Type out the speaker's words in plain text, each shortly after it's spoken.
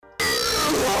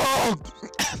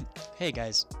Hey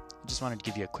guys, I just wanted to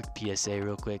give you a quick PSA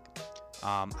real quick.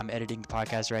 I'm editing the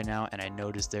podcast right now, and I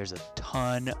noticed there's a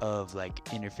ton of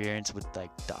interference with the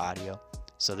audio.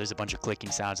 So there's a bunch of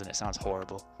clicking sounds, and it sounds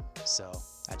horrible. So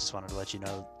I just wanted to let you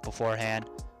know beforehand.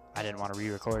 I didn't want to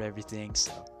re-record everything,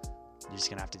 so you're just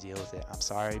gonna have to deal with it. I'm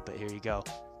sorry, but here you go.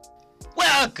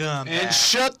 Welcome and back.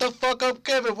 Shut the fuck up,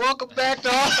 Kevin. Welcome back to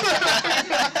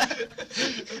That could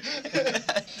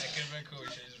have been cool. We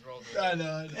should have just rolled it. I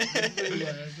know.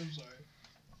 I'm sorry.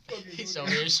 He's over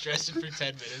here stressing for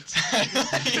 10 minutes.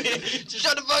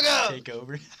 Shut the fuck up. Take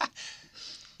over.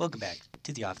 Welcome back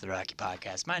to the Off the Rockee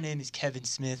podcast. My name is Kevin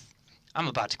Smith. I'm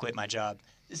about to quit my job.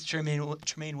 This is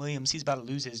Tremaine Williams. He's about to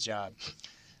lose his job.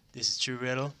 This is Trew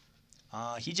Riddle.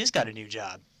 He just got a new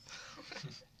job.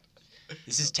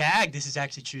 This is Tag. This is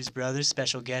actually Trew's brother,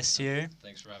 special guest here.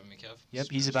 Thanks for having me, Kev. Yep,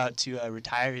 he's about to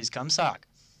retire his cum sock.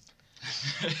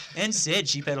 And Sid,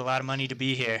 she paid a lot of money to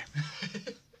be here.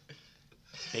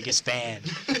 Biggest fan.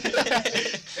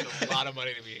 A lot of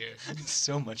money to be here.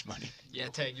 So much money. Yeah,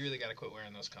 Tag, you really got to quit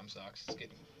wearing those cum socks. It's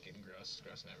getting gross.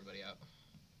 Grossing everybody out.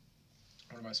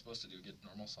 What am I supposed to do? Get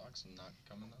normal socks and not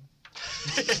come in them?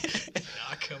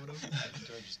 Not coming up.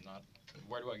 Do I just not?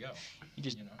 Where do I go? You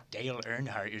just Dale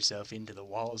Earnhardt yourself into the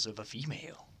walls of a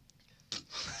female.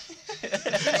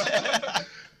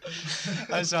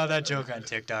 I saw that joke on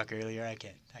TikTok earlier. I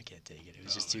can't take it. It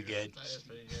was just too good. That is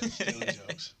pretty good. Stealing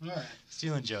jokes. All right.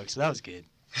 Stealing jokes. So that was good.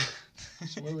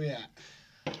 So where we at?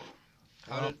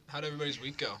 How did everybody's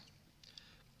week go?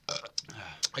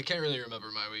 I can't really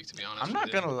remember my week, to be honest. I'm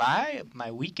not going to lie.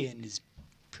 My weekend is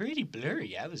pretty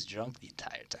blurry. I was drunk the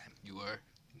entire time. You were?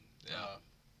 Yeah.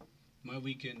 My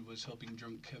weekend was helping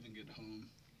drunk Kevin get home.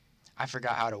 I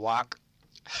forgot how to walk.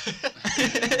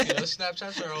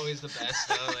 Snapchats are always the best,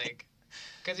 though.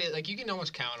 Because you can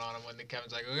almost count on them when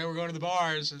Kevin's like, okay, we're going to the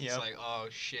bars. And It's like, oh,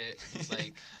 shit. It's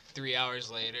 3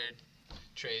 hours later.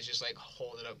 Trey's just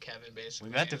holding up Kevin, basically.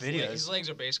 We got the videos. His legs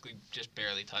are basically just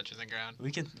barely touching the ground. We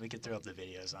could throw up the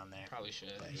videos on there. Probably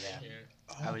should. But yeah.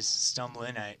 I was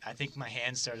stumbling. I think my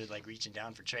hand started reaching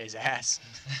down for Trey's ass.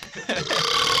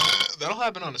 That'll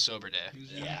happen on a sober day.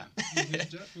 Yeah. He was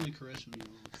definitely caressing me.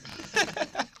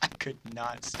 I could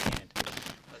not stand.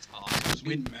 That's I awesome. was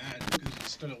getting mad because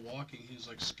instead of walking, he was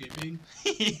skipping.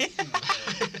 Yeah.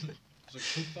 I was like,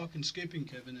 quit fucking skipping,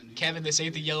 Kevin. And Kevin, this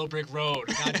ain't the yellow brick road.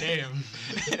 God damn.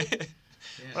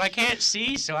 Well, I can't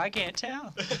see, so I can't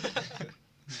tell. I've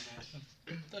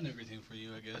done everything for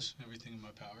you, I guess. Everything in my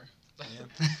power. Yeah.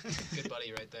 Good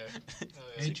buddy right there. Oh,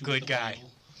 yeah. Hate you Good with the guy.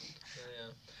 Bible.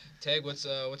 Yeah. Tag,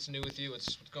 what's new with you?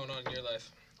 What's going on in your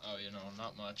life? Oh,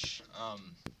 not much.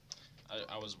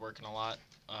 I was working a lot.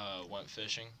 Went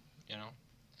fishing.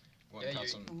 Went Yeah, caught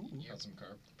you're some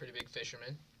carp. Pretty big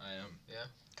fisherman. I am. Yeah.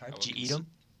 Carp, did you eat them?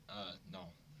 No.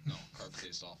 Carp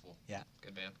tastes awful. Yeah.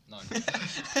 Good man. Not good.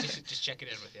 just checking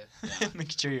in with you. Yeah.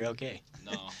 Making sure you're okay.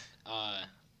 No. I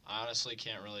honestly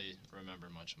can't really remember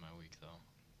much of my week though.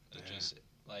 It just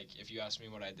if you asked me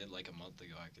what I did a month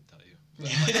ago, I could tell you.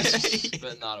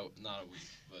 But not a week.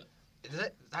 But Is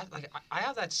that I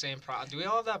have that same problem. Do we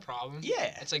all have that problem?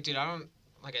 Yeah. It's dude, I don't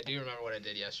I do remember what I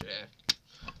did yesterday,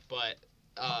 but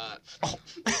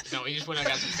no, we just went and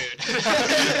got some food.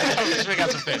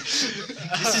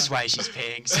 This is why she's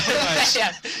paying so much.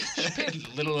 Yeah, she paid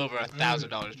a little over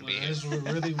 $1,000 to be My here. eyes were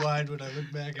really wide when I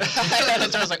looked back at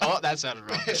That's why I was like, oh, that sounded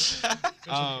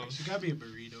wrong. She got me a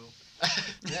burrito.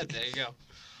 Yeah, there you go.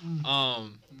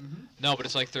 Mm-hmm. No, but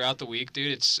it's throughout the week,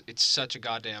 dude. It's such a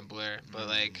goddamn blur. But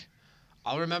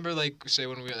I'll remember say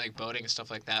when we went boating and stuff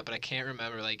like that, but I can't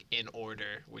remember in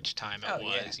order which time it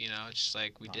was. Yeah. It's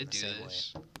just we did the do same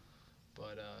this.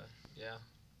 But yeah.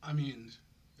 I mean,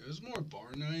 it was more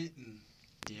bar night, and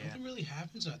nothing really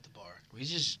happens at the bar. We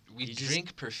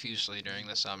drink profusely during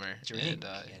the summer. Drink, and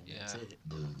and that's it.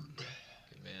 Good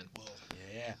man. Well,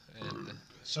 Yeah. And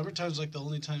summertime's the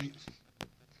only time.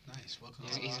 Nice, welcome.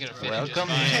 he's gonna fit Welcome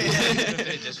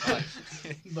in just fine.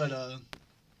 But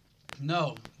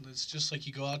no, it's just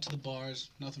you go out to the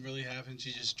bars, nothing really happens.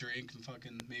 You just drink and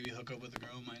fucking maybe hook up with a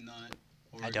girl, might not.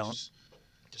 Or I don't.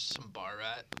 Just some bar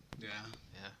rat. Yeah.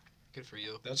 Good for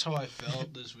you. That's how I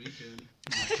felt this weekend.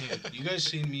 You guys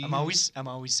seen me? I'm always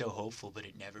so hopeful, but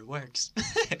it never works.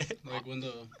 When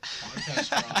the podcast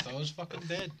dropped, I was fucking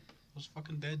dead.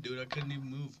 Dude. I couldn't even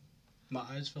move. My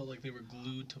eyes felt like they were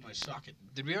glued to my socket.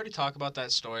 Did we already talk about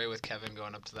that story with Kevin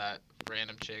going up to that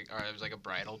random chick, or it was a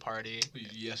bridal party?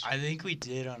 Yes. I think we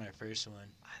did on our first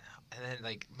one. I know. And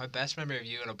then my best memory of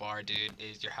you in a bar, dude,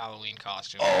 is your Halloween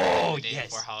costume. Oh, the day yes.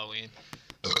 before Halloween.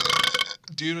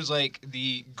 Dude was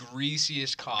the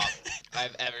greasiest cop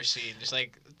I've ever seen. Just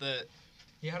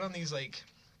he had on these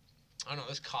I don't know,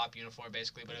 this cop uniform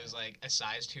basically, but it was like a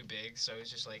size too big, so it was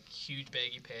just like huge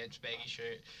baggy pants, baggy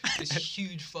shirt, this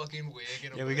huge fucking wig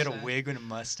and a Yeah, we got a mustache. wig and a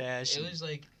mustache. It was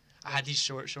like I had these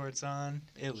short shorts on.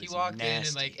 It was he walked nasty. in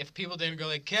and like if people didn't go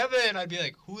like Kevin, I'd be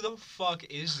like, who the fuck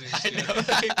is this? I Dude?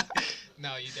 know.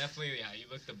 No, you definitely you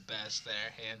look the best there,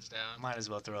 hands down. Might as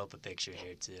well throw up a picture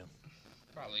here too.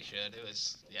 Probably should.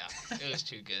 It was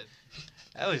too good.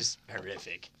 That was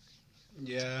horrific.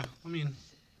 Yeah, I mean,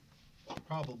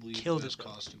 probably Killed the it, best though.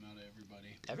 costume out of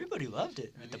everybody. Everybody loved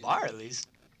it I at the mean- bar, at least.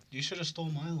 You should have stole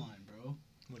my line, bro.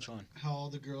 Which one? How all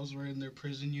the girls were in their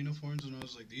prison uniforms, and I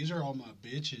was like, "These are all my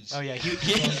bitches." Oh yeah,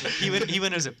 he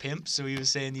went as a pimp, so he was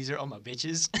saying these are all my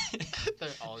bitches. They're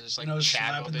all just like And I was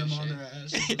shackled slapping them and on shit. their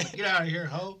ass. I was like, get out of here,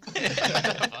 hoe.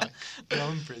 They're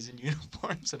all in prison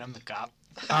uniforms, and I'm the cop.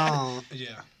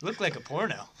 Yeah. Looked like a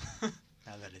porno.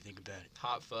 Now that I think about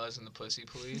Hot Fuzz and the Pussy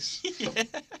Police. it. Yeah.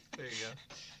 There you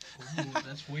go. Ooh,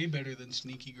 that's way better than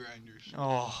Sneaky Grinders.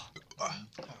 Oh, Oh,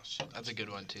 shit. That's a good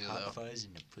one too, Hot though. Fuzz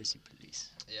and the Pussy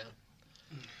Police. Yeah.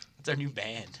 That's our new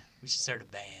band. We should start a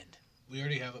band. We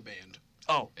already have a band.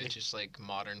 Oh, It's just like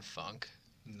modern funk.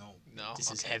 No. No.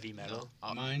 this is Okay. heavy metal.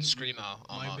 No. Mine- Screamo. My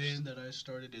Almost. band that I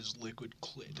started is Liquid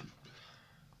Clit.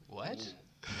 What?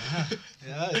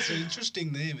 Yeah, it's an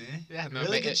interesting name, eh? Yeah, no,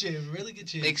 really it really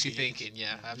get you. makes you engaged. thinking.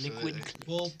 Yeah, absolutely. Liquid.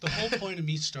 Well, the whole point of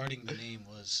me starting the name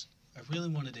was I really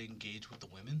wanted to engage with the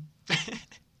women.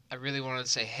 I really wanted to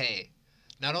say, hey,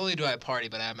 not only do I party,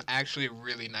 but I'm actually a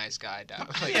really nice guy down.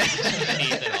 Like, Yeah.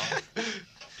 underneath it all.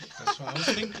 That's why I was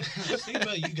thinking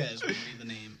about you guys would be the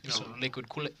name. You know, So, liquid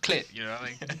clit, you know,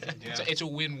 like yeah. it's a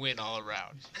win-win all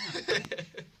around.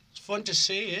 It's fun to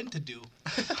say and to do.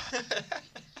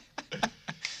 God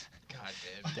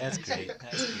damn. That's great.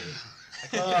 That's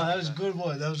great. Oh, that was a good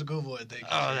one. That was a good one. Thank you.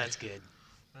 Oh, that's good.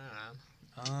 I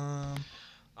don't know.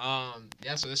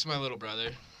 Yeah. So this is my little brother.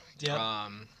 Yeah.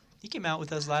 He came out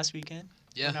with us last weekend.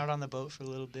 Yeah. Went out on the boat for a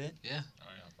little bit. Oh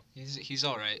yeah. He's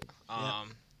all right. Yeah.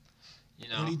 You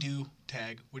What do know, you do,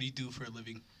 Tag? What do you do for a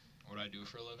living? What do I do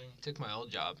for a living? took my old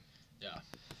job.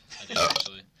 I did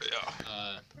actually.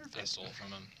 I stole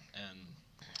from him, and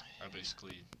I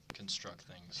basically construct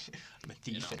things. I'm a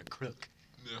thief You know. and a crook.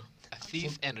 A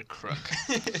thief and a crook.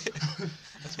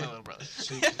 That's my little brother.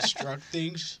 So you construct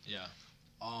things? Yeah.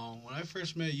 When I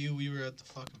first met you, we were at the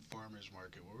fucking farmer's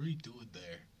market. What were you doing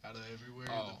there? Out of everywhere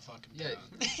in Oh, the fucking Yeah.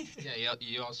 town. Yeah.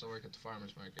 You also work at the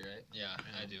farmers market, right? Yeah,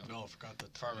 I do. No, I forgot the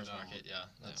Farmers no. market. Yeah,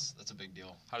 that's a big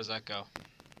deal. How does that go?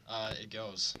 It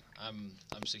goes. I'm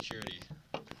security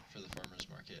for the farmers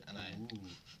market, and Ooh.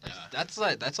 That's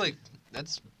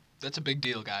a big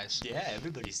deal, guys. Yeah,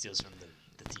 everybody steals from the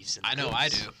thieves and the I know crooks. I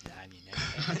do. Yeah, I mean,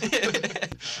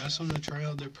 I asked them to try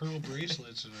out their pearl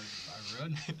bracelets, and I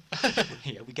run.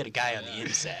 yeah, we got a guy on the Yeah.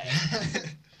 inside.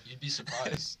 you'd be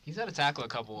surprised. He's had to tackle a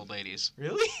couple old ladies.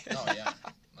 Really? Oh yeah.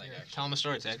 Like Yeah. actually. Tell him a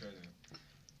story, it's Ted. crazy.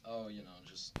 Oh,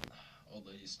 just old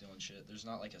ladies stealing shit. There's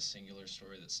not like a singular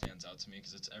story that stands out to me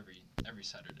because it's every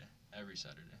Saturday. Every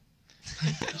Saturday.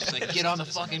 Just like get on the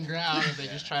Just fucking another- ground, and they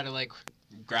Yeah. just try to like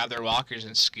grab their walkers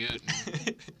and scoot. And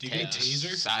Do you Yeah. get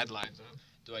taser? Sidelines them.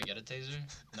 Do I get a taser?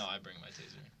 No, I bring my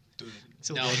taser. Dude,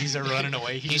 So No. ladies are running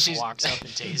away. He He's just just- walks up and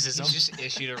tases them. He's just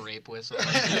issued a rape whistle.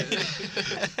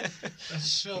 that's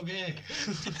so gay.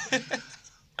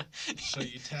 So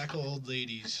you tackle old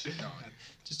ladies. No.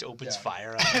 Just opens Yeah.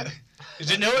 fire on them.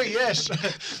 Is it no or yes?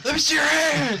 Let me see your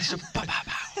hands. Pow, pow,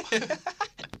 pow.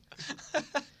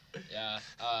 Yeah.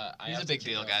 I He's have a to big kick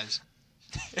deal, out- guys.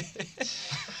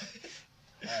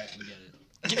 All right, we get it.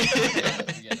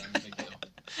 We get it. I'm a big deal.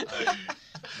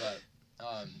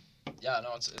 Yeah,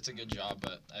 no, it's a good job,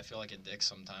 but I feel like a dick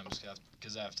sometimes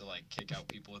because I have to like kick out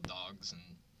people with dogs and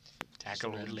Tackle just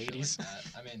old random shit ladies. Like that.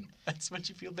 I mean, That's what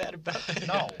you feel bad about.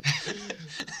 no,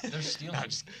 they're stealing. No,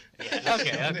 just, yeah,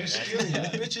 okay, They're okay. stealing. Yeah.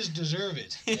 The bitches deserve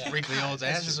it. Yeah. Wrinkly old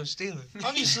That's asses are stealing.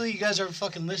 Obviously, you guys aren't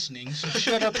fucking listening, so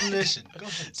shut up and listen. Go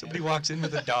ahead. Somebody walks in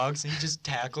with the dogs and he just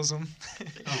tackles them,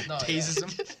 No, tases them.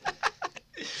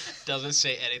 Doesn't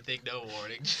say anything, no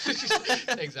warning. Just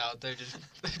hangs out there just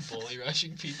bully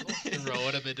rushing people,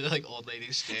 throwing them into like old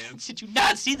ladies' stands. Did you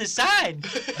not see the sign?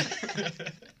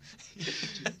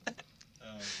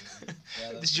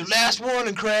 Yeah, This is your last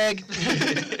warning, Craig.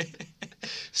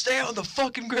 Stay on the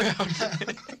fucking ground.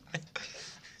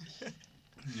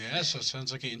 Yeah, so it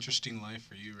sounds like an interesting life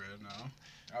for you right now.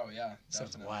 Oh yeah,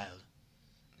 Sounds definitely. wild.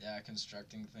 Yeah,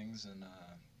 constructing things and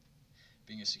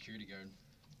being a security guard.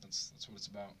 That's what it's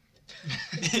about.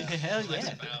 Hell That's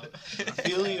yeah. about. I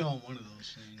feel you on one of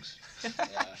those things.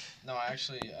 Yeah. No, I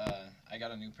actually I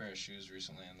got a new pair of shoes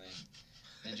recently, and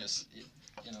they just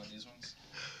these ones.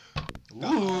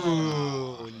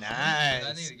 Ooh, I need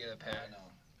nice. to get a pair. I know.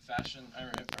 Fashion,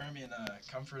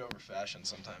 comfort over fashion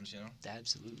sometimes, you know?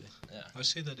 Absolutely. Yeah. I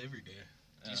say that every day.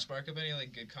 Do you spark up any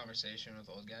like good conversation with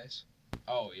old guys?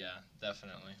 Oh yeah,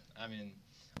 definitely. I mean,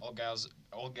 old guys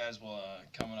will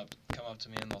come up to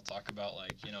me and they'll talk about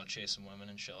like, you know, chasing women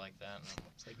and shit like that. And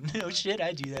It's like, no shit,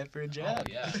 I do that for a job.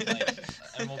 oh yeah, like,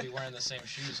 and we'll be wearing the same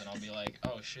shoes, and I'll be like,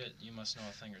 oh shit, you must know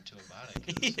a thing or two about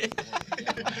it.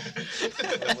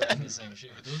 'Cause we're wearing the same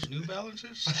shoes. Are those New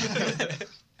Balances?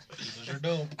 Those are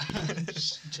dope.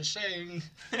 Just saying.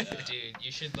 Yeah. Dude,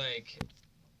 you should like,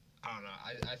 I don't know.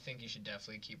 I think you should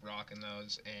definitely keep rocking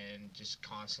those and just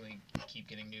constantly keep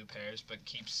getting new pairs, but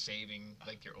keep saving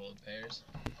like your old pairs.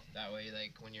 That way,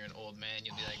 like when you're an old man,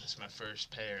 you'll be like, "This is my first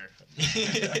pair of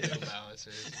New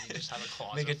Balances." And you just have a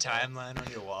closet. Make a full. timeline on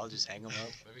your wall, just hang them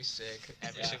up. That'd be sick.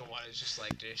 Every Yeah. single one is just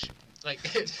like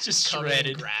Just covered in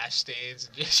shredded. grass stains,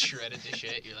 and just shredded to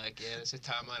shit. You're like, yeah, this is a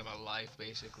timeline of my life,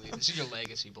 basically. This is your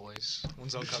legacy, boys.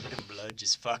 One's all covered in blood,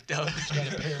 just fucked up.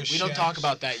 Got a pair of We don't talk Shaqs.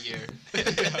 about that year. Don't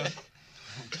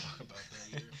talk about that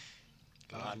either.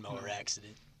 Lawnmower No.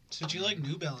 accident. Since you like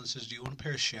New Balances, do you want a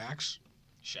pair of Shaqs?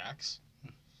 Shaqs?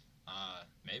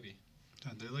 Maybe.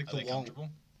 They're like Are the they long. comfortable?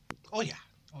 Oh yeah.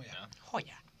 Oh yeah. Oh,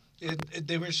 yeah.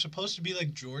 They were supposed to be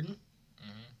like Jordan,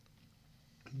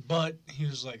 Mm-hmm. but he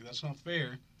was like, "That's not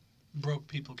fair. Broke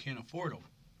people can't afford them."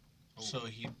 Oh. So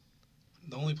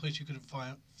the only place you could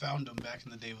have found them back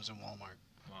in the day was in Walmart.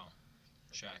 Wow.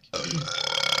 Shaq.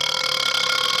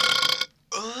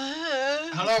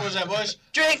 How long was that, boys?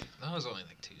 Drink! That was only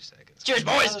like 2 seconds. Cheers,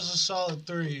 That boys! was a solid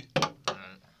 3.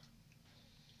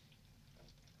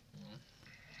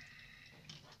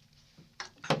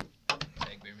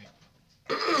 Take beer me.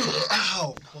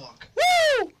 Ow! Fuck.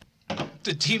 Woo!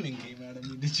 The demon came out of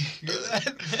me. Did you hear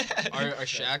that? Are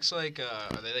Shaqs like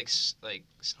are they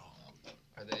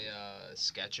are they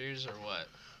Skechers or what?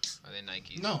 Are they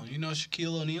Nikes? No, you know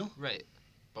Shaquille O'Neal? Right.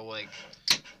 But like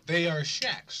They are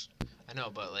Shaqs. I know,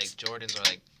 but like Jordans are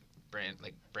like branched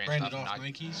Branded off off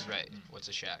Nike. Nikes? Right. What's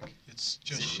a Shaq? It's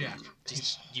just Shaq.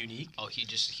 Just unique. Oh, he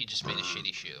just made a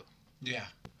shitty shoe. Yeah.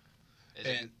 Is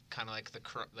it And kind of like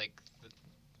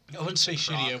I wouldn't say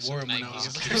shitty. Crocs I wore with them when I was a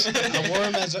Nikes. kid. I wore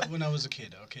them when I was a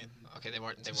kid. Okay. okay, they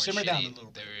weren't Simmer shitty. down a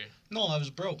little They bit. were. No, I was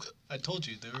broke. I told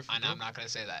you they were. For I know. broke. I'm not gonna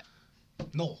say that.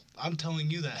 No, I'm telling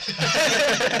you that.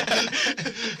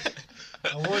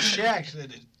 I wore Shaqs.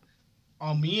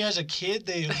 On me as a kid,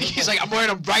 He's like, I'm wearing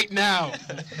them right now.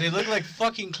 they look like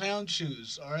fucking clown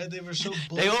shoes. All right, they were so.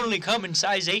 They only come in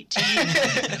size 18.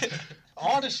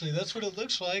 Honestly, that's what it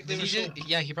looks like. They were so.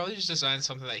 He probably just designed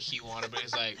something that he wanted, but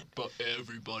he's like, but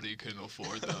everybody can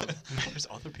afford them. There's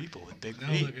other people with big Now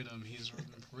feet. look at him. He's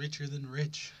richer than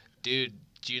rich. Dude,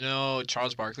 do you know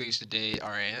Charles Barkley used to date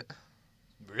our aunt?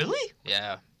 Really?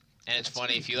 Yeah. And it's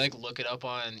funny, if you like look it up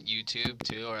on YouTube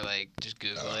too, or like just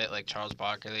Google it, like Charles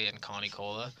Barkley and Connie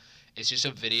Cola, it's just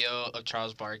a video of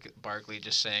Charles Barkley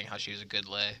just saying how she was a good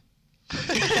lay.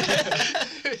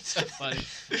 It's so funny.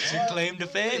 It's your claim to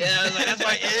fame. Yeah, I was like, that's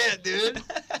my aunt, dude.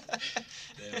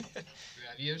 Damn.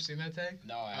 Have you ever seen that tag?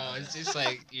 No, I Oh, haven't. it's just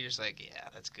like, you're just like, yeah,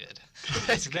 that's good.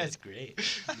 That's great.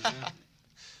 Yeah.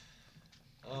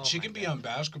 Oh She my can be God. on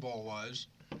basketball wise.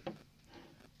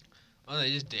 Oh, they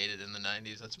just dated in the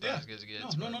 90s. That's about as good as it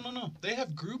gets. No, but no. They have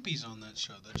groupies on that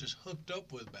show that just hooked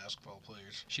up with basketball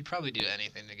players. She'd probably do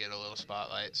anything to get a little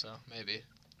spotlight, so maybe.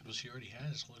 Well, she already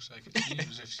has. Looks like it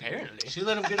seems. If Apparently. she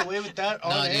let him get away with that.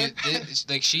 No, air? dude, it's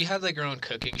like she had like her own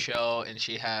cooking show, and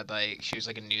she was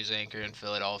like a news anchor in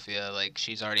Philadelphia. Like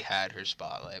she's already had her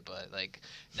spotlight, but like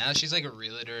now she's like a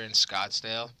realtor in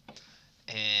Scottsdale,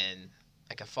 and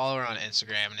like I follow her on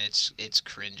Instagram, and it's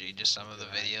cringy. Just some of the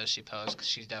videos she posts, 'cause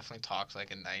she definitely talks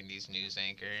like a '90s news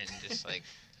anchor, and just like.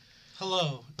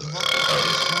 Hello.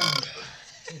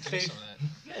 Drink some of that.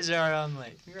 You guys are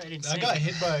like right in I sync. got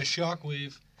hit by a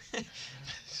shockwave.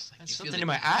 It's like, That's you feel something in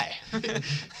my eye.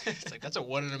 It's like that's a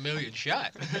 1 in a million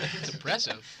shot. It's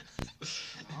impressive.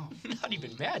 Not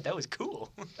even mad. That was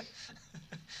cool.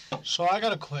 So I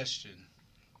got a question.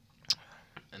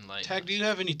 And like, Tag, do you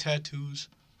have any tattoos?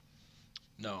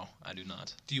 No, I do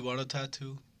not. Do you want a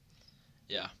tattoo?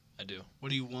 Yeah, I do. What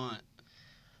do you want?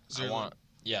 Is I there want.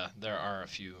 Yeah, there are a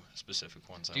few specific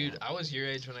ones. dude, I want. I was your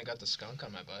age when I got the skunk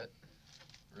on my butt.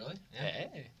 Really? Yeah.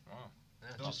 Hey.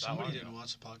 Yeah, Oh, just somebody long didn't ago.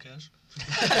 watch the podcast.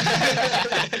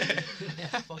 yeah,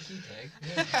 fuck you, Tag.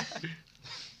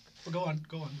 Well, go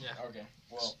on. Yeah. Okay.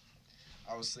 Well,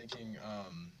 I was thinking.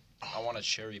 I want a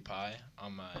cherry pie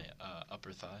on my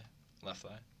upper thigh, left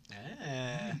thigh.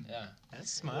 Ah, Yeah.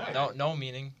 that's smart. No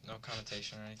meaning, no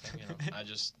connotation or anything. You know, I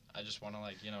just want to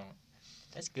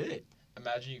That's good.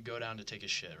 imagine you go down to take a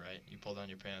shit, right? You pull down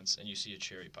your pants and you see a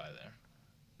cherry pie there.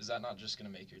 Is that not just gonna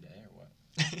make your day or what?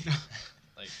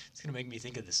 Like, it's gonna make me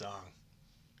think of the song.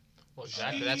 Well,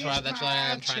 exactly. That's what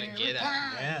I'm trying to get at.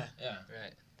 Yeah, yeah.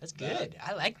 Right. that's good.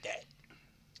 I like that.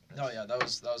 No, yeah, that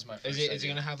was my first. Is it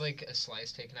gonna have like a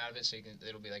slice taken out of it so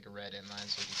it'll be like a red inline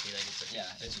so you can see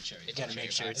like it's a cherry. It's Gotta a make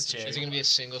cherry sure pie. it's cherry. Is it gonna be a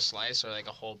single slice or like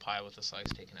a whole pie with a slice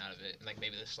taken out of it and like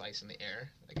maybe the slice in the air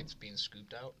like it's being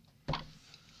scooped out?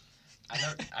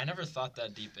 I never thought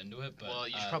that deep into it, but Well,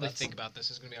 you should probably think about this.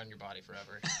 It's gonna be on your body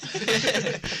forever.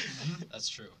 That's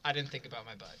true. I didn't think about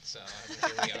my butt, so here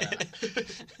we are.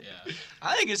 Yeah.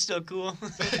 I think it's still cool.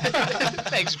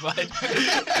 Thanks, bud.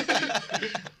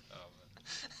 Oh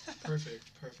man. Perfect,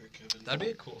 Kevin. That'd be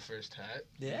a cool first hat.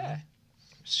 Yeah.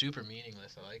 Super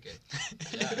meaningless. I like it.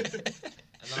 Yeah.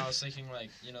 And then I was thinking like,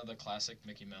 you know, the classic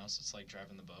Mickey Mouse. It's like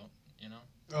driving the boat. You know.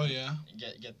 Oh yeah.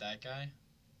 Get that guy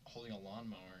holding a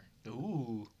lawnmower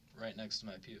Ooh. right next to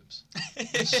my pubes.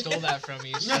 I stole that from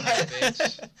you, son of a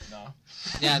bitch. No.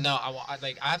 Yeah, no, I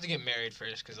have to get married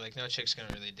first because like no chick's gonna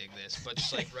really dig this. But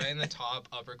just like right in the top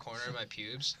upper corner of my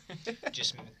pubes,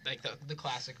 just like the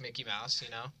classic Mickey Mouse, you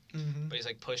know. Mm-hmm. But he's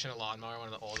like pushing a lawnmower, one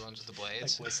of the old ones with the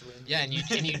blades. Like whistling. Yeah, and you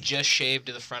just shaved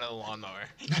to the front of the lawnmower.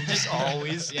 Just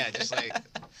always. Yeah, just like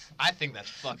I think that's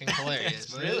fucking hilarious.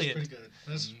 It's brilliant. That's pretty good.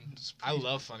 That's I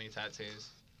love funny tattoos.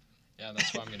 Yeah,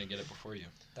 that's why I'm gonna get it before you.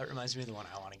 That reminds me of the one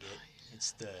I want to get.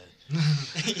 It's the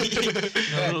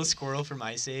little squirrel from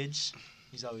Ice Age.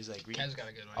 He's always like Ken's got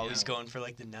a good one. always yeah. going for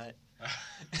like the nut.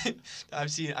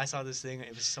 I saw this thing.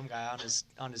 It was some guy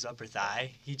on his upper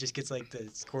thigh. He just gets like the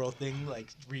squirrel thing, like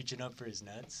reaching up for his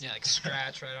nuts. Yeah, like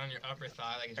scratch right on your upper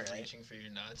thigh, like it's Right. reaching for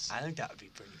your nuts. I think that would be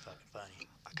pretty fucking funny.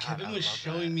 Kevin I was love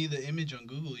showing that. me the image on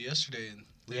Google yesterday, and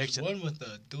We there's actually- one with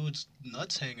the dude's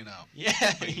nuts hanging out. Yeah,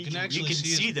 But you can you actually can see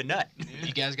see it. the nut.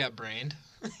 You guys got brained?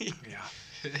 Yeah.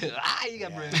 Ah, you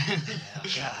got Yeah. brained. Oh,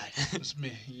 God. It's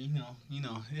me. You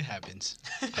know, it happens.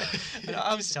 And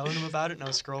I was telling him about it, and I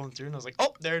was scrolling through, and I was like,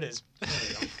 "Oh, there it is." I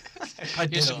Here's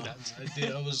did. some nuts.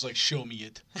 I was like, show me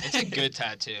it. It's a good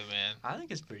tattoo, man. I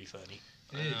think it's pretty funny.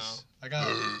 It I is.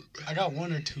 I got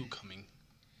one or two coming.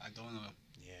 I don't know.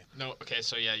 Yeah. No, okay,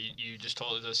 so yeah, you just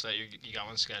told us that you got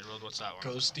one scheduled. What's that one?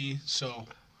 Ghosty. So,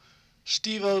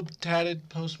 Steve-O tatted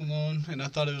Post Malone, and I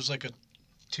thought it was like a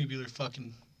tubular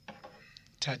fucking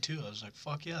tattoo. I was like,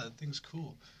 fuck yeah, that thing's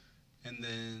cool. And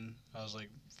then I was like,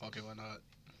 fuck it, why not?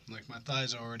 Like, my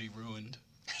thighs are already ruined.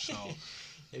 So,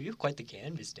 Yeah, you have quite the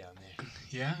canvas down there.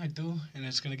 yeah, I do. And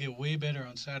it's going to get way better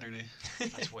on Saturday.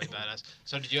 That's way badass.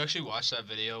 So did you actually watch that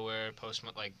video where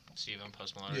Steve and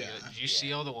Post Malone? Yeah. Did you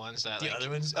see all the ones that The like other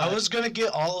ones? I was going to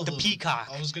get all of the them. peacock.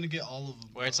 I was going to get all of them.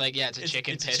 where it's like it's a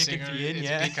chicken it's pissing a chicken or peeing, it's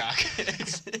yeah. a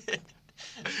peacock.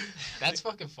 That's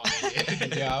fucking funny.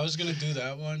 Dude. Yeah, I was going to do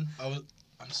that one.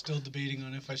 I'm still debating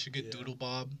on if I should get Doodle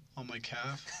Bob on my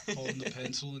calf, holding the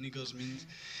pencil, and he goes,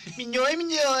 "Mignoy,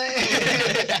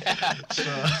 mignoy." So,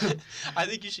 I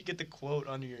think you should get the quote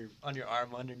on your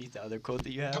arm underneath the other quote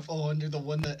that you have. under the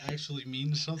one that actually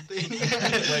means something.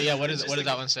 Well, yeah, what Just does like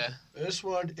that one say? This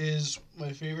one is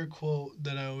my favorite quote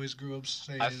that I always grew up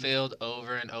saying. I failed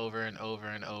over and over and over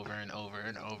and over and over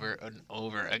and over and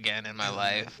over again in my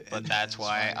life, but And that's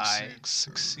why I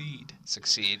succeed.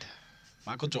 succeed.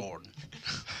 Michael Jordan.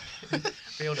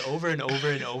 Failed over and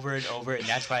over and over and over, and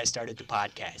that's why I started the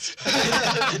podcast.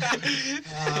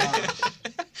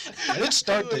 I didn't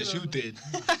start this. You did.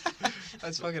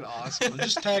 That's fucking awesome. I'm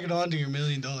just tagging on to your $1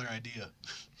 million idea.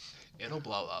 It'll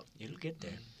blow up. It'll get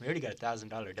there. We already got a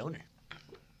 $1,000 donor.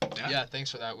 Yeah, thanks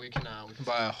for that. We can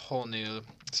buy a whole new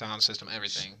sound system,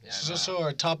 everything. Yeah, This is also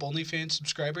our top OnlyFans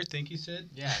subscriber. Thank you, Sid.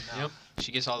 yeah, no. Yep.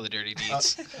 She gets all the dirty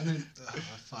deeds. And then,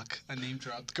 fuck, I name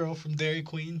dropped the girl from Dairy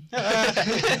Queen.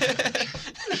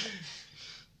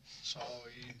 Sorry.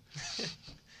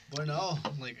 But no,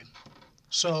 like,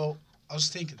 so I was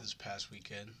thinking this past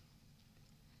weekend.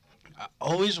 I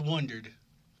always wondered,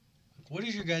 what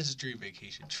is your guys' dream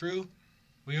vacation? Trew,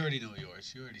 we already know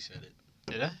yours. You already said it.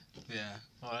 Did I? Yeah,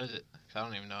 What is it? I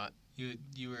don't even know it.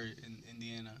 you were in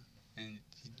Indiana, and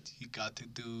you got to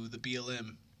do the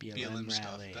BLM stuff.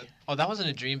 rally. Oh, that wasn't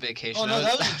a dream vacation. Oh no,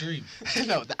 that was a dream.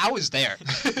 No, I was there.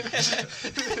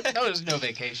 That was no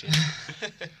vacation.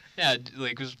 Yeah,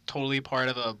 like it was totally part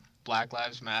of a Black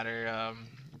Lives Matter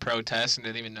protest, and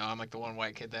didn't even know I'm like the one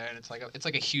white kid there, and it's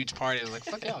like a huge party. I was like,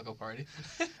 fuck yeah, I'll go party.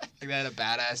 Like they had a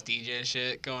badass DJ and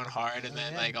shit going hard, and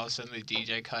then yeah. like all of a sudden the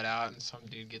DJ cut out, and some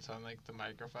dude gets on like the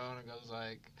microphone and goes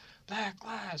like, Black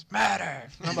Lives Matter.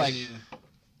 And I'm like,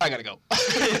 I gotta go.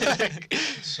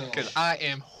 So Because I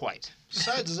am white.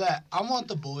 besides that, I want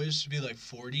the boys to be like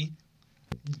 40,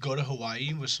 go to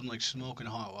Hawaii with some like smoking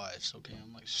hot wives. Okay,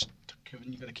 I'm like,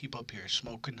 Kevin, you gotta keep up here,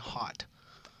 smoking hot.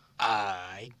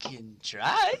 I can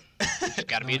try. It's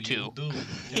gotta be a 2.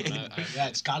 Yeah,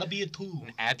 it's gotta be a 2.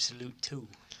 An absolute 2.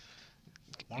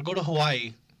 Want to go to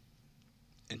Hawaii?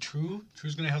 And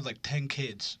Trew's gonna have like 10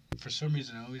 kids. For some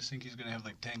reason, I always think he's gonna have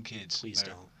like 10 kids. Please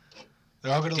don't.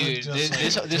 They're all gonna Dude, look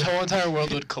just this whole entire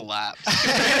world would collapse.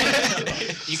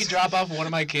 You could drop off one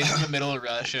of my kids in the middle of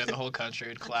Russia, and the whole country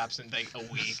would collapse in like a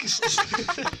week.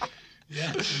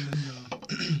 Yeah. And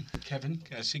then Kevin,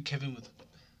 I see Kevin with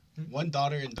one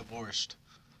daughter and divorced.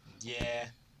 Yeah.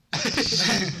 And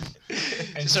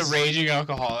Just a raging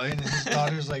alcoholic. And his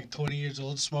daughter's like 20 years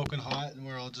old, smoking hot, and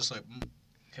we're all just like,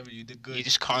 Kevin, you did good. He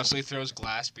just constantly throws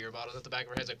glass beer bottles at the back of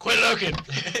her head. Like, quit looking!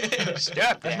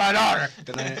 Stop. That's my daughter.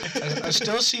 Then I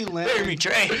still see Bury me, Leonard.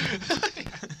 Trey.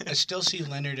 I still see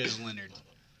Leonard as Leonard.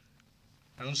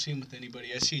 I don't see him with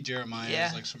anybody. I see Jeremiah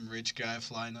as like some rich guy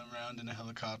flying around in a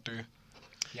helicopter.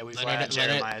 Yeah, we fly on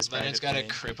Jeremiah's Leonard's private got a plane.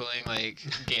 crippling like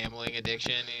gambling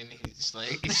addiction, and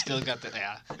he's still got the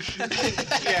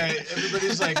Yeah,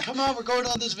 everybody's like, come on, we're going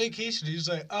on this vacation. He's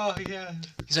like, oh, yeah.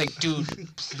 He's like, dude,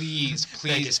 please,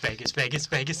 Vegas.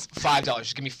 $5.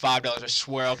 Just give me $5. I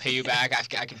swear I'll pay you back.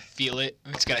 I can feel it.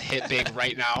 It's gonna hit big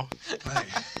right now.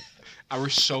 I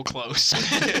was so close.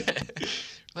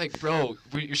 Like, bro,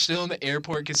 you're still in the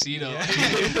airport casino. Yeah.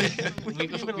 We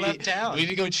haven't even left town. We need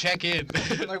to go check in.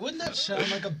 Like, wouldn't that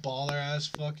sound like a baller-ass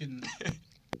fucking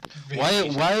Why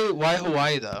vacation?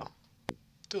 Hawaii though?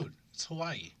 Dude, it's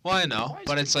Hawaii. Well, I know, Hawaii's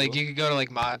but it's pretty like cool. you could go to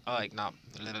like not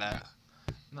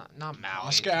Maui.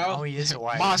 Moscow? Oh, he is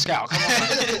Hawaii. Moscow, come on.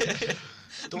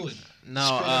 Dude.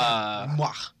 No,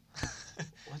 Mwah.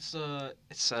 what's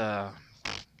it's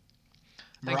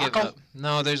I give Morocco? up.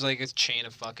 No, there's like a chain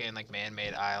of fucking like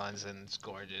man-made islands and it's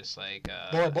gorgeous. Like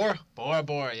Bora Bora. Bora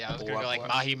Bora. Yeah, I was gonna Bora go like Bora.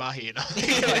 mahi mahi. You know?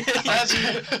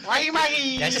 Mahi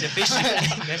mahi. That's the fish.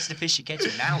 That's the fish you catch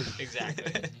in Maui.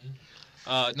 Exactly.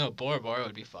 No, Bora Bora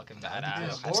would be fucking Yeah,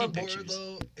 badass. I've Bora seen Bora, pictures.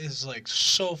 though, is like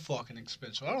so fucking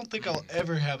expensive. I don't think I'll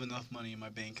ever have enough money in my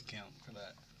bank account for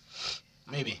that.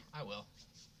 Maybe. I will.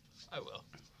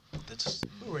 That's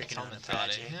We're working on it,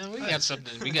 Friday. Friday. Yeah, we got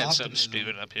something. We got something Optimism.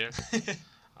 stupid up here.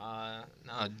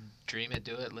 No, dream it,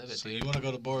 do it, live it, so dude. you want to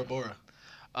go to Bora Bora?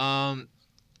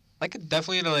 Like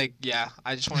definitely to like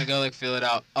I just want to go like feel it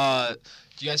out.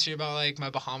 Do you guys hear about like my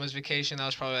Bahamas vacation? That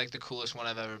was probably like the coolest one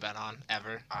I've ever been on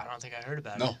ever. I don't think I heard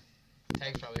about No. it.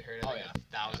 Tank's probably heard it Oh, like yeah.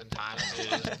 1,000 times.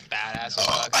 It was badass as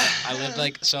fuck. I lived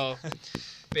like so.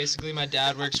 Basically, my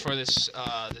dad works for this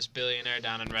this billionaire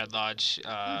down in Red Lodge.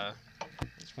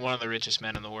 One of the richest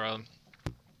men in the world.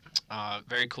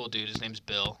 Very cool dude. His name's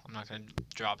Bill. I'm not gonna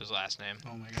drop his last name.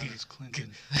 Oh my God, it's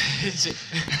Clinton.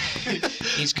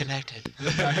 He's connected.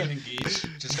 Not even engaged.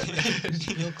 Just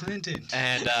it's Bill Clinton.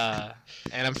 And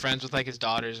I'm friends with like his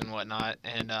daughters and whatnot.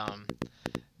 And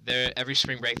they're every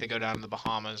spring break they go down to the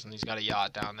Bahamas and he's got a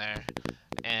yacht down there.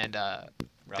 And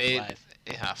Rough they life.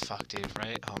 yeah, fuck dude,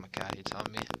 right? Oh my God, you're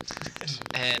telling me.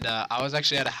 And I was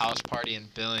actually at a house party in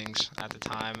Billings at the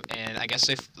time, and I guess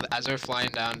as they were flying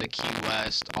down to Key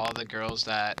West, all the girls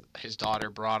that his daughter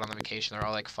brought on the vacation, they're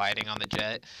all like fighting on the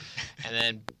jet. And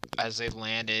then as they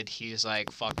landed, he's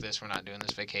like, "Fuck this, we're not doing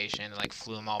this vacation," and like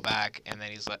flew them all back. And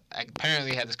then he's like,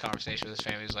 apparently he had this conversation with his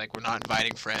family. He's like, "We're not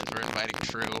inviting friends, we're inviting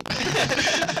Trew."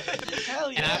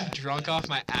 Hell And I'm drunk off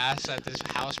my ass at this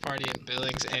house party in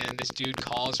Billings, and this dude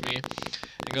calls me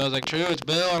and goes like, "Trew, it's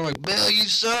Bill." I'm like, "Bill, you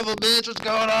son of a bitch, what's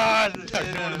going on?"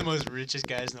 Talking to one of the most richest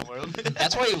guys in the world.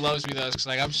 That's why he loves me though, because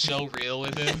like I'm so real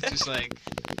with him. Just like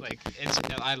it's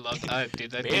I love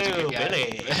dude. That dude's a Bill, good guy.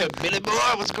 Billy. Billy boy,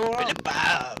 what's going on? Billy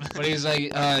Bob. But he's like,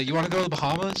 "You want to go to the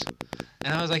Bahamas?"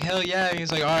 And I was like, "Hell yeah!" And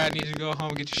he's like, "All right, I need you to go home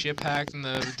and get your shit packed, and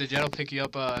the jet will pick you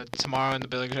up tomorrow in the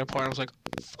Billings airport." And I was like,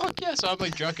 "Fuck yeah!" So I'm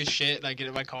like drunk as shit, and I get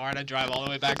in my car and I drive all the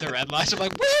way back to Red Lodge. I'm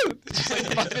like, "Woo!" Just like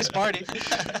fuck this party.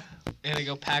 And I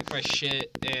go pack my shit,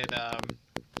 and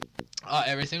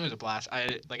everything was a blast.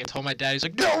 I told my dad, he's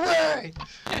like, "No way!"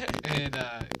 And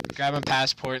grab my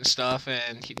passport and stuff,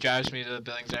 and he drives me to the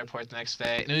Billings airport the next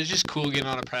day. And it was just cool getting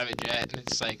on a private jet, and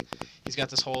it's like he's got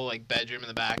this whole like bedroom in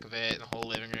the back of it, and a whole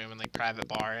living room, and like private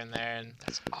bar in there, and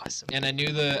That's awesome. and I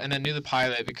knew the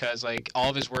pilot because like all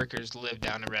of his workers live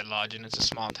down in Red Lodge, and it's a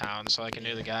small town, so like I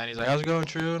knew the guy, and he's like, "How's it going,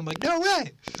 Trew?" And I'm like, "No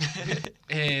way!"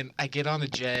 And I get on the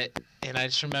jet, and I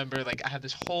just remember like I had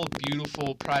this whole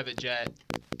beautiful private jet,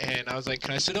 and I was like,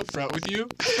 "Can I sit up front with you?"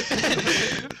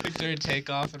 Like during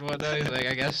takeoff and whatnot. He's like,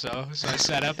 "I guess so." So I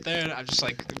sat up there, and I'm just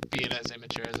like being as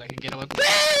immature as I can get. I'm like,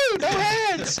 "Woo! No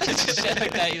hands!" Just shit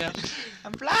like that, you know.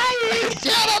 I'm flying.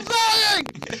 Yeah, I'm flying!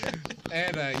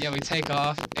 And yeah, we take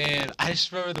off, and I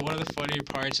just remember one of the funnier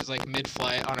parts is like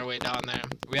mid-flight on our way down there.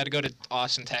 We had to go to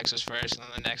Austin, Texas first, and then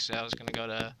the next day I was gonna go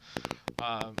to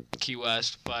Key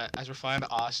West. But as we're flying to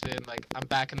Austin, like I'm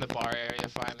back in the bar area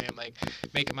finally. I'm like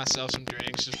making myself some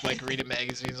drinks, just like reading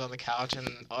magazines on the couch, and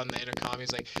on the intercom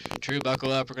he's like, "Trew,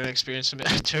 buckle up. We're gonna experience some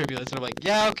turbulence." And I'm like,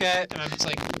 "Yeah, okay." And I'm just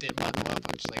like, "Didn't buckle up."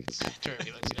 I'm just like, "It's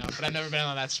turbulence, you know." But I've never been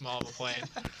on that small of a plane.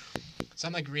 So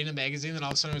I'm like reading a magazine, and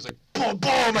all of a sudden it was like, boom,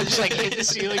 boom. I just like hit the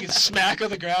ceiling and smack on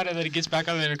the ground, and then he gets back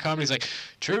on the intercom, and he's like,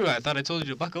 "Trew, I thought I told you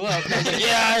to buckle up." And I was like,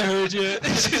 "Yeah, I heard you."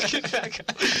 Just get back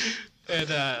up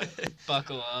and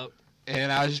buckle up.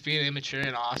 And I was just being immature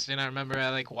in Austin. I remember I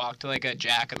like walked to like a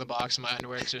Jack in the Box in my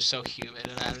underwear because it was so humid,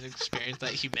 and I hadn't experienced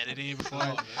that humidity before.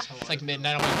 Oh, It's like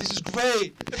midnight. I'm like, "This is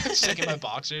great." Just like in my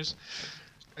boxers,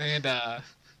 and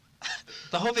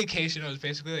the whole vacation I was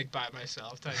basically like by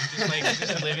myself,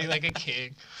 just living like a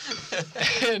king.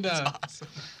 And That's awesome.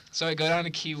 so I go down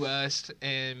to Key West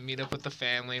and meet up with the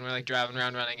family, and we're like driving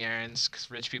around running errands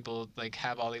because rich people like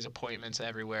have all these appointments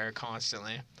everywhere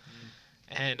constantly.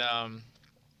 And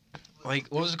like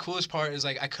what was the coolest part is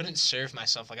like I couldn't serve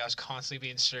myself. Like I was constantly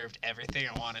being served everything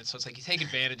I wanted. So it's like you take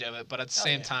advantage of it, but at the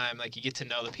same time, like you get to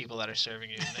know the people that are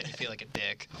serving you, and then you feel like a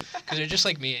dick because they're just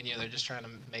like me and you. They're just trying to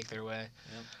make their way.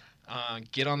 Yep.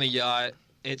 Get on the yacht.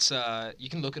 It's you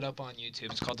can look it up on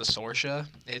YouTube. It's called the Sorsha.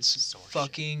 It's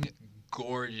fucking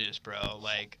gorgeous, bro.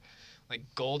 Like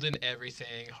golden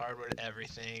everything, hardwood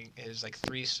everything. It was like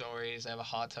 3 stories. They have a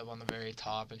hot tub on the very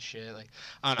top and shit. Like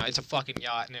I don't know. It's a fucking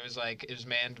yacht, and it was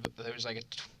manned. There was like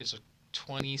it's a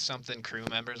 20-something crew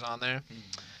members on there,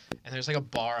 and there's like a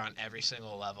bar on every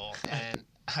single level. And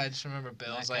I just remember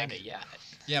Bill's like,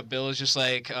 yeah, Bill was just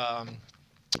like.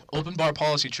 Open bar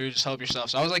policy, Trew, just help yourself.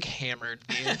 So I was like hammered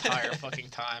the entire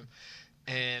fucking time,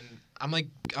 and I'm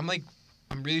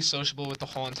really sociable with the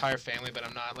whole entire family, but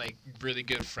I'm not like really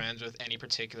good friends with any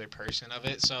particular person of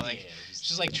it. So like it's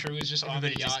just like Trew is just on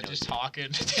the yacht just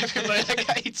talking to everybody like,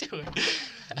 "How you doing?"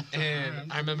 And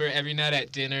I remember every night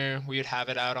at dinner we would have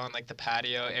it out on like the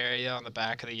patio area on the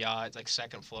back of the yacht, like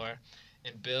 2nd floor.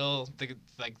 And Bill, the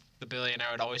billionaire,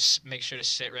 would always make sure to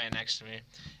sit right next to me.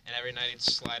 And every night he'd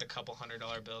slide a couple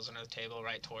 $100 bills under the table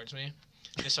right towards me,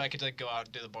 just so I could like go out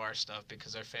and do the bar stuff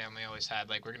because our family always had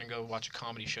like, "We're gonna go watch a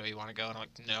comedy show. You want to go?" And I'm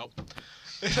like, "Nope."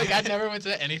 Like I never went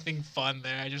to anything fun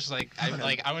there. I just like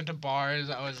I went to bars.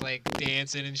 I was like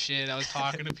dancing and shit. I was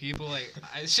talking to people. Like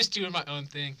I was just doing my own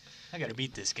thing. I gotta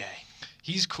meet this guy.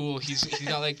 He's cool. He's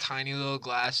got like tiny little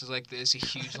glasses like this, a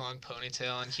huge long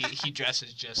ponytail, and he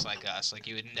dresses just like us. Like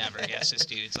you would never guess this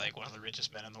dude's like one of the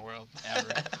richest men in the world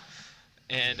ever.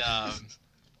 And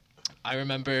I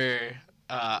remember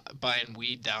buying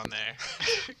weed down there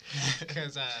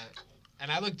because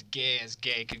and I looked gay as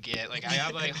gay could get. Like I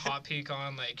had like hot pink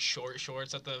on, like short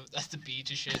shorts at the beach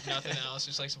and shit. Nothing else,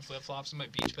 just like some flip flops in my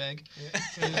beach bag.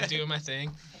 And just doing my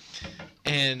thing.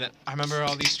 And I remember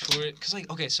all these tours, cause like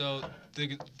okay, so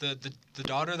the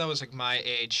daughter that was like my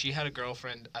age, she had a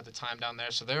girlfriend at the time down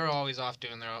there, so they were always off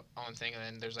doing their own thing. And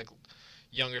then there's like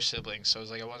younger siblings, so it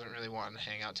was like I wasn't really wanting to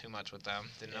hang out too much with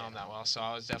them. Didn't know them that well, so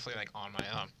I was definitely like on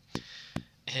my own.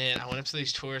 And I went up to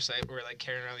these tourists that were like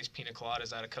carrying around these pina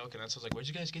coladas out of coconuts. I was like, "Where'd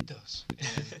you guys get those?"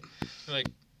 And they're like,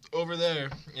 "Over there."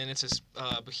 And it's this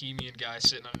bohemian guy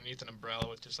sitting underneath an umbrella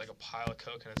with just like a pile of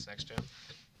coconuts next to him.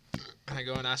 And I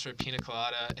go and ask for a pina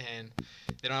colada, and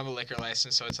they don't have a liquor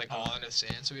license, so it's like all under the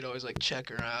sand. So we'd always like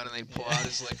check around, and they'd pull out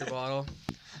his liquor bottle.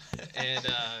 And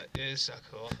it was so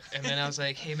cool. And then I was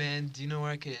like, "Hey man, do you know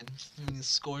where I could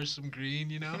score some green,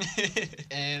 you know?"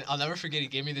 And I'll never forget, he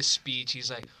gave me this speech. He's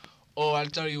like, "Oh, I'll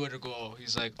tell you where to go."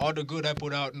 He's like, "All the good I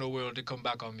put out in the world, they come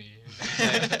back on me.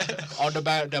 Like, all the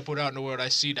bad I put out in the world, I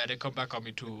see that they come back on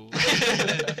me too."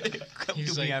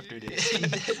 He's like, after this.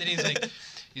 And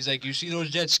he's like, "You see those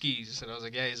jet skis?" And I was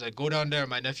like, "Yeah." He's like, "Go down there,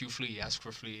 my nephew Flea, ask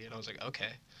for Flea." And I was like,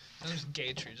 "Okay." And there's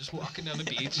gay Trew just walking down the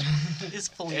beach. Is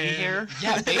Flea here?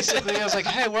 Yeah, basically, I was like,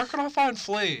 "Hey, where can I find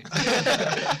Flea?"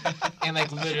 And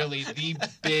like literally the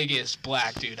biggest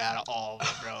black dude out of all of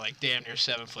them, bro. Like damn near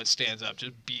 7 foot, stands up,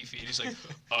 just beefy. And he's like,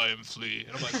 "I am Flea."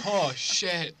 And I'm like, "Oh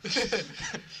shit."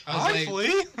 I was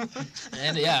Flea.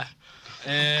 And yeah.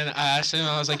 And I asked him,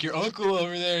 I was like, "Your uncle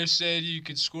over there said you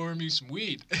could score me some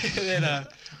weed."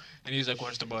 And he's like,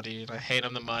 "Where's the money?" And I hand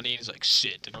him the money, and he's like,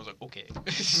 "Sit." And I was like, "Okay."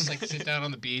 Just like sit down on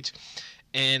the beach.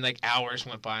 And like hours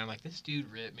went by, and I'm like, this dude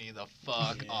ripped me the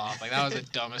fuck off. Like that was the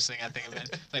dumbest thing I think of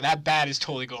it. Like that bat is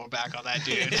totally going back on that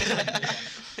dude.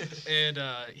 And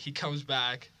he comes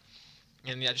back,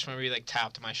 and yeah, I just remember he like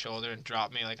tapped my shoulder and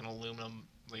dropped me like an aluminum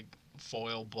like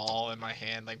foil ball in my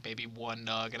hand, like maybe one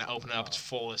nug, and I open it up, it's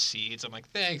full of seeds. I'm like,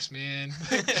 thanks, man.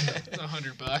 It's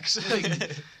 $100.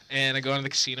 Like, and I go into the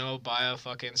casino, buy a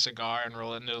fucking cigar, and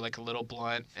roll it into like a little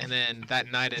blunt. And then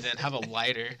that night I didn't have a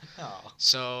lighter,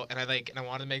 so and I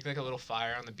wanted to make like a little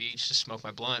fire on the beach to smoke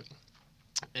my blunt.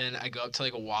 And I go up to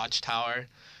like a watchtower.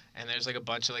 And there's like a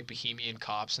bunch of like Bohemian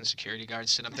cops and security guards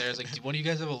sitting up there. I was like, do one of you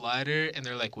guys have a lighter? And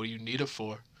they're like, what do you need it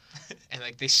for? And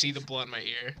like they see the blunt in my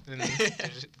ear. And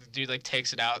the dude like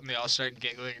takes it out and they all start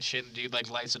giggling and shit. And the dude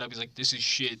like lights it up. He's like, this is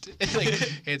shit. And like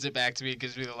hands it back to me,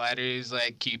 gives me the lighter. He's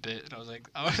like, keep it. And I was like,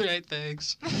 all right,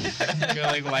 thanks. I'm gonna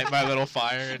like light my little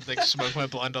fire and like smoke my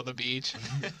blunt on the beach.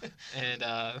 And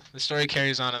the story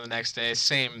carries on the next day.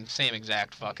 Same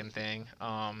exact fucking thing.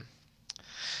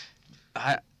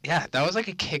 Yeah, that was like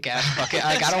a kick-ass fucking.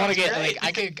 Like I don't want to get like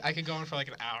I could go on for like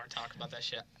an hour talking about that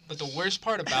shit. But the worst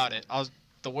part about it,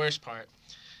 the worst part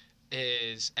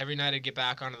is every night I get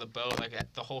back onto the boat, like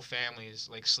the whole family is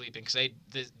like sleeping because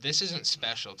this isn't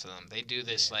special to them. They do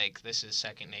this like this is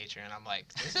second nature, and I'm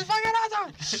like, this is fucking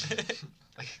awesome.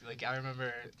 like I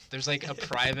remember there's like a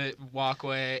private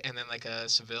walkway and then like a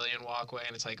civilian walkway,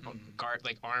 and it's like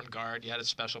armed guard. You had a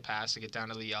special pass to get down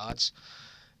to the yachts.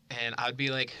 And I'd be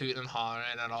like hooting and hollering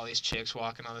at all these chicks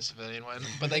walking on the civilian one,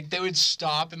 but like they would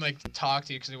stop and like talk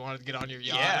to you because they wanted to get on your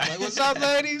yacht. Yeah. Like, what's up,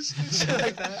 ladies? Shit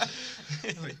like that.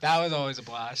 Like that was always a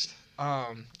blast.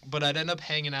 But I'd end up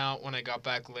hanging out when I got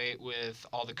back late with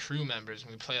all the crew members,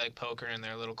 and we play like poker in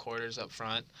their little quarters up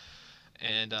front.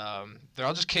 And they're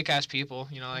all just kick-ass people,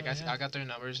 you know. Like I got their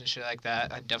numbers and shit like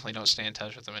that. I definitely don't stay in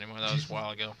touch with them anymore. That was a while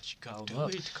ago. Call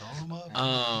them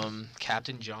up.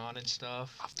 Captain John and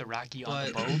stuff. Off the Rockee on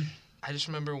the boat. I just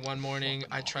remember one morning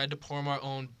I tried to pour my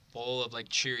own bowl of like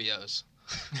Cheerios,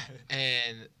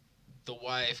 and the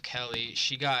wife Kelly,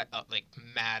 she got like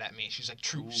mad at me. She's like,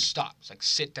 "Trew, stop!" It's like,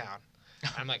 "Sit down."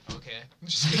 I'm like, okay.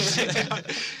 Just sit down.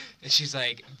 And she's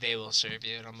like, they will serve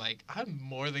you. And I'm like, I'm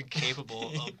more than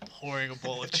capable of pouring a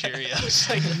bowl of Cheerios.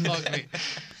 Like, fuck me.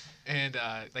 And,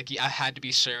 like, I had to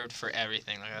be served for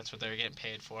everything. Like, that's what they were getting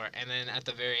paid for. And then at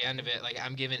the very end of it, like,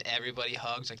 I'm giving everybody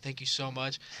hugs. Like, thank you so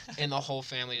much. And the whole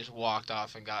family just walked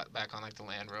off and got back on, like, the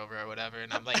Land Rover or whatever.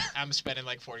 And I'm like, I'm spending,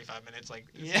 like, 45 minutes, like,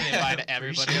 saying bye to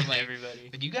everybody. I'm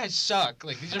like, you guys suck.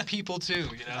 Like, these are people, too,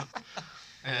 you know?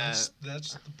 That's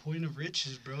the point of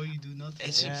riches, bro. You do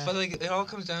nothing. But like it all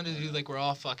comes down to like we're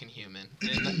all fucking human.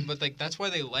 But like that's why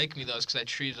they like me though, is because I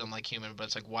treated them like human. But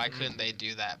it's like why couldn't they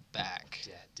do that back?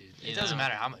 Yeah, dude. It doesn't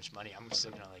matter how much money. I'm still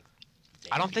gonna like.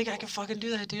 I don't think I can fucking do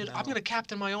that, dude. No. I'm gonna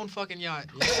captain my own fucking yacht.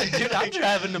 Yeah, dude, I'm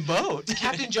driving the boat.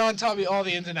 Captain John taught me all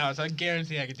the ins and outs. I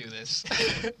guarantee I could do this.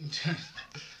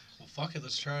 Well, fuck it.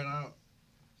 Let's try it out.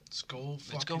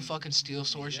 Let's go fucking steal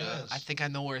Sorsha. Yes. I think I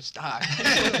know where it's docked.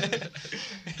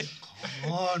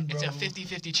 Come on, bro. It's a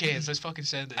 50-50 chance. Let's fucking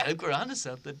send it. I think we're onto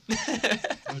something.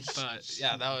 But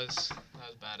yeah, that was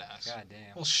badass. God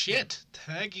damn. Well, shit.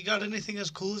 Tag, you got anything as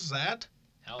cool as that?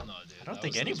 Hell no, dude. I don't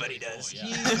think anybody does. Cool,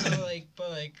 yeah.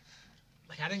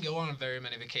 But I didn't go on very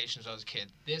many vacations when I was a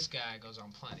kid. This guy goes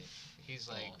on plenty. He's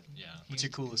like, What's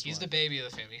your coolest He's one? the baby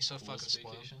of the family. He's so coolest fucking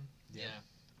spoiled. Vacation? Yeah.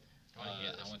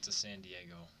 I went to San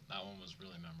Diego. That one was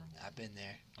really memorable. I've been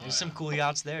there. There's some cool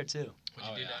yachts there too.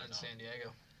 What'd you do down in San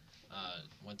Diego?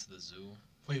 Went to the zoo.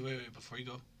 Wait. Before you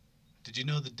go, did you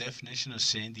know the definition of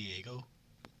San Diego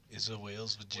is a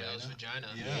whale's vagina? Whale's vagina.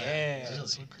 Yeah.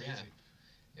 That's so crazy.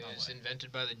 Yeah. It was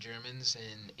invented by the Germans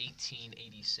in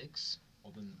 1886.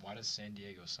 Well, then why does San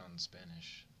Diego sound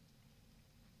Spanish?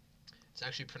 It's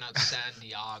actually pronounced San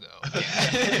Diego.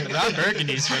 Ron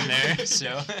Burgundy's from there,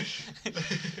 so.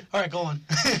 All right, go on.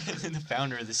 The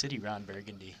founder of the city, Ron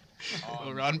Burgundy.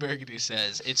 Well, Ron Burgundy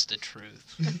says it's the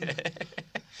truth.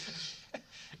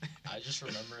 I just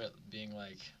remember it being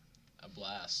like a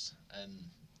blast, and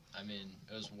I mean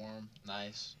it was warm,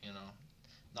 nice, you know,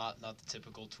 not the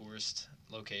typical tourist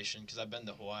location because I've been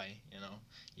to Hawaii, you know.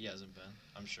 He hasn't been,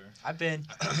 I'm sure. I've been.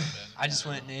 I just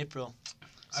went in April.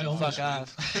 So fuck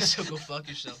off. So go fuck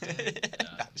yourself, dude.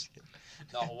 Yeah.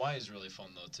 No, Hawaii is really fun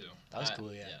though too. That was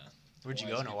cool, yeah. Where'd you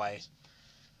Hawaii's go in Hawaii?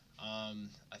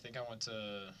 I think I went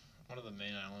to one of the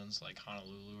main islands, like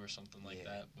Honolulu or something like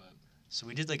that. But so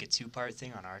we did like a 2-part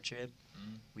thing on our trip.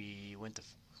 Mm-hmm. We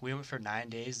went for 9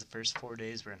 days. The first 4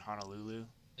 days were in Honolulu.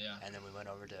 Yeah. And then we went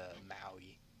over to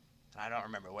Maui. And I don't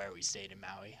remember where we stayed in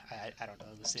Maui. I don't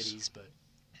know the cities, but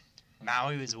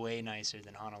Maui was way nicer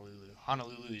than Honolulu.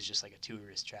 Honolulu is just like a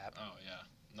tourist trap. Oh yeah,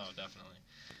 no, definitely.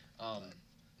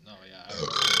 No, yeah.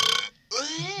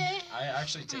 I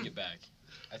actually take it back.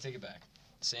 I take it back.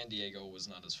 San Diego was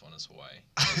not as fun as Hawaii.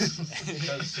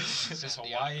 Because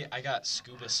Hawaii, I got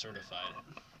scuba certified.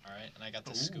 All right, and I got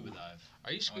to scuba dive.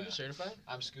 Are you scuba certified?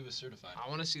 I'm scuba certified. I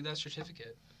want to see that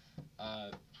certificate.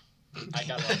 I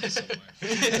got it somewhere.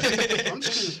 I'm in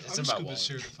my scuba wallet.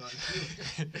 certified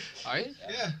too. Are you?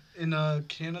 Yeah, in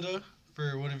Canada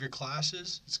for one of your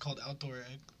classes. It's called Outdoor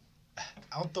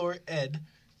Ed.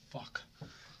 Fuck.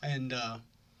 And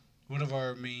one of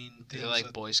our main Is things. it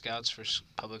like Boy Scouts for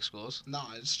public schools?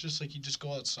 Nah, it's just like you just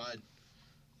go outside.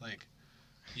 Like,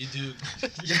 you do.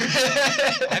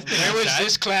 Where was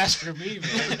this class for me,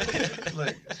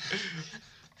 man?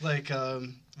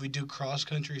 We do cross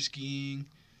country skiing,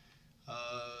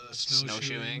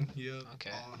 snowshoeing. Yep. Okay.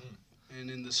 And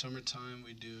in the summertime,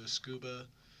 we do scuba.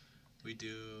 We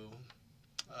do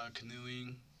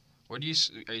canoeing. Where do you?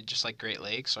 Are you just like Great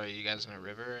Lakes? Or are you guys in a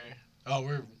river? Oh,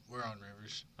 we're on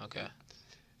rivers. Okay.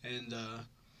 And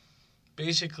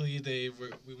basically,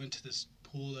 we went to this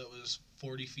pool that was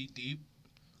 40 feet deep,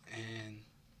 and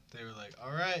they were like,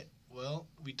 "All right, well,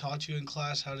 we taught you in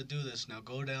class how to do this. Now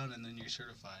go down, and then you're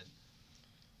certified."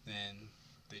 Then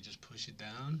they just push it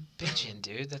down. Bitchin',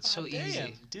 dude. That's so Damn,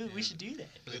 easy. dude. Yeah. We should do that.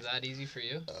 Was it that easy for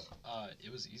you?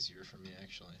 It was easier for me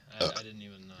actually. I didn't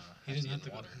even He have didn't to get have in to the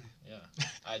go. water. Yeah,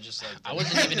 I just like. I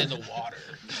wasn't even in the water.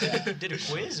 Yeah. Did a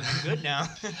quiz and I'm good now.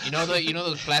 You know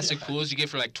those plastic pools you get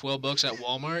for like $12 at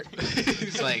Walmart?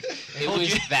 It's like it told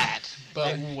was you. that,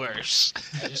 but worse.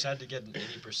 I just had to get an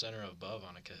 80% or above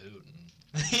on a Kahoot. And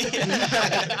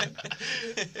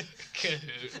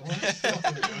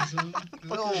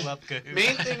Buckle up, Kahoot.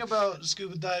 Main thing about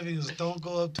scuba diving is don't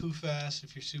go up too fast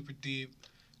if you're super deep.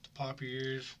 To pop your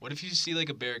ears. What if you see like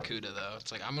a barracuda though?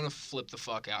 It's like I'm gonna flip the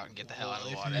fuck out and get the hell out of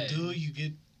the If water. you do, you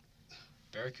get.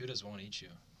 barracudas won't eat you.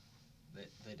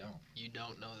 They don't. You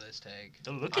don't know this, Tag.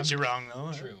 Don't look at you wrong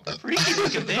though. True. They're freaky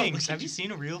looking things. Have you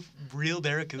seen a real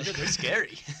barracuda? They're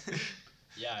scary.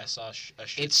 Yeah, I saw a shit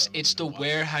It's ton of the them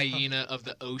in were hyena of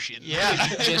the ocean. Yeah,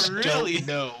 You just really. don't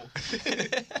know.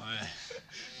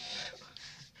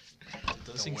 Those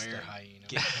The things were hyena.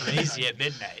 get crazy at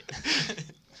midnight.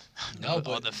 No,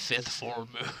 but on the 5th full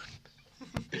moon.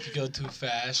 If you go too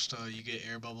fast, you get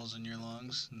air bubbles in your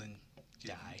lungs, and then you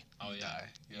Die. Oh yeah. die.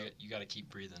 You got to keep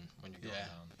breathing when you're going Yeah.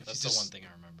 down. If That's you the just- one thing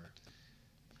I remember.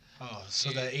 Oh, so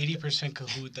that 80%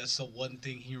 Kahoot, that's the one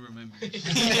thing he remembers.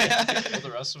 Well, the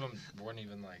rest of them weren't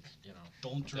even like,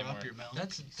 Don't They drop weren't. your mouth.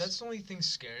 That's the only thing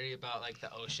scary about like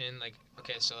the ocean. Like,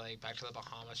 okay, so like back to the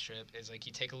Bahamas trip is like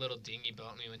you take a little dinghy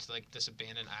boat and we went to like this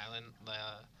abandoned island.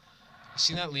 You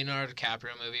seen that Leonardo DiCaprio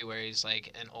movie where he's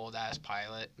like an old ass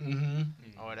pilot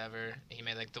Mm-hmm. or whatever? He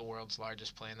made like the world's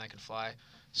largest plane that could fly.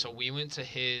 So we went to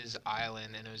his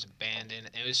island and it was abandoned.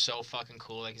 It was so fucking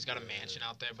cool. Like he's got a mansion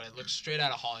out there, but it looks straight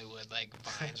out of Hollywood. Like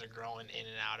vines are growing in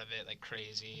and out of it like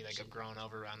crazy, like a grown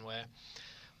over runway.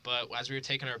 But as we were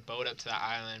taking our boat up to the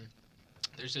island,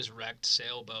 there's this wrecked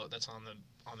sailboat that's on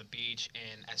the beach.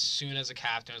 And as soon as the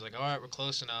captain was like, "All right, we're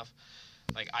close enough,"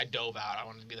 like I dove out. I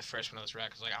wanted to be the first one that was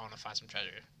wrecked. I was like, I want to find some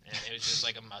treasure. And it was just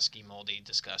like a musky, moldy,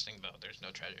 disgusting boat. There's no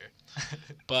treasure.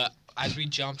 But as we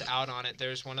jumped out on it,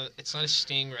 there's it's not a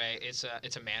stingray, it's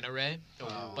a manta ray.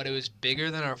 Oh. But it was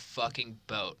bigger than our fucking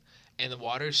boat. And the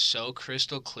water's so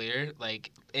crystal clear,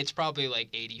 like it's probably like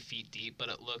 80 feet deep, but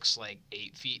it looks like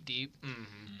 8 feet deep. Mm-hmm.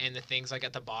 And the thing's like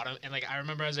at the bottom. And like I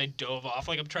remember as I dove off,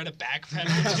 like I'm trying to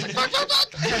backpedal, just like fuck,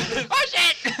 oh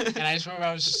shit! And I just remember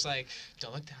I was just like,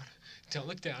 don't look down. Don't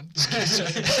look down.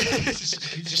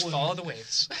 Just follow the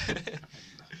waves.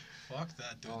 Fuck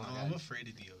that, dude. Oh, no, my I'm God. afraid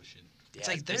of the ocean. It's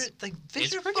like they're like fish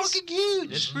it's are pretty fucking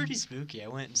huge. It's pretty spooky. I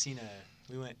went and seen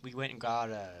we went and got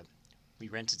we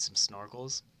rented some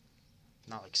snorkels.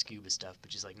 Not like scuba stuff,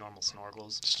 but just like normal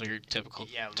snorkels. Just like your typical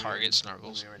Yeah, we Target were in- snorkels.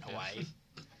 when we were in Hawaii.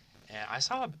 And I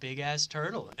saw a big ass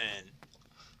turtle, and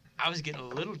I was getting a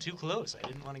little too close. I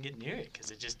didn't want to get near it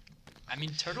because it just. I mean,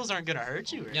 turtles aren't gonna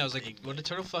hurt you. Or Yeah, I was like, anything, would a but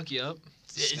turtle fuck you up?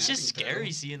 it's just Snapping scary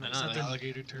turtle. seeing like I know, something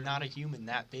Alligator turtle. not a human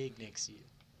that big next to you.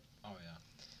 Oh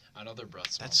yeah. I know their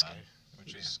breath smells That's bad, scary.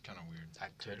 which is kind of weird. I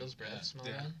couldn't- Turtles' breath Yeah. smell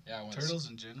Yeah. bad? Yeah, I went Turtles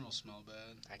in general smell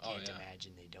bad. I Oh, can't yeah.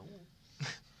 imagine they don't.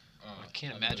 I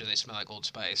can't imagine they smell like Old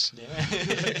Spice.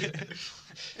 Yeah.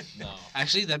 No.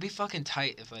 Actually, that'd be fucking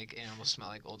tight if like animals smell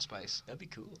like Old Spice. That'd be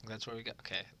cool. That's where we got.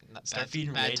 Okay, not Start bad,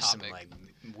 feeding bad Rage some topic. like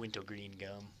wintergreen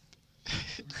gum.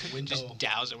 Just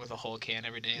douse it with a whole can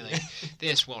every day. Like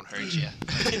this won't hurt you.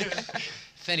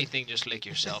 If anything, just lick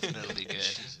yourself and it'll be good.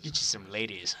 Get you some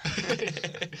ladies.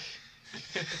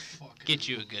 Fuck. Get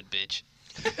you a good bitch.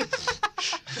 What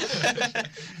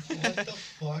the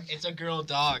fuck? It's a girl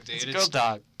dog, dude. It's a girl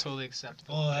dog. Totally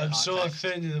acceptable. Oh, I'm Hot so tag.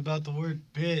 offended about the word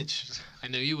bitch. I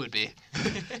knew you would be.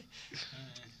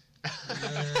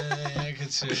 I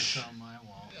could say it on my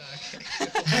wall.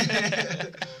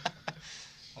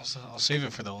 I'll save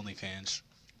it for the OnlyFans.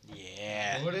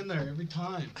 Yeah. Throw it in there every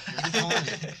time.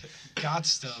 Got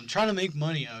stuff. I'm trying to make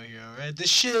money out here, alright? This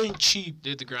shit ain't cheap.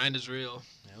 Dude, the grind is real.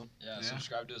 Yeah,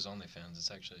 subscribe to his OnlyFans.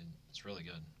 It's really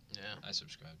good. Yeah. I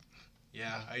subscribe.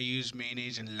 Yeah, I use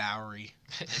mayonnaise and Lowry.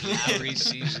 Lowry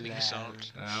seasoning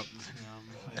salt.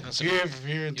 You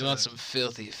want some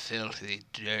filthy,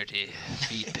 dirty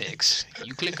feet pics?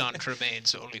 You click on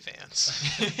Tremaine's OnlyFans.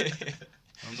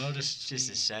 I'll notice Just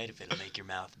a sight if it'll make your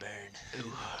mouth burn.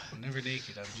 Ooh, I'm never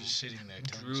naked. I'm just sitting there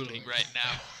drooling right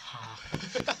now.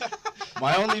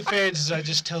 My OnlyFans is I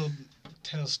just tell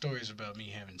stories about me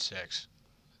having sex.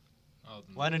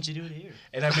 Why don't you do it here?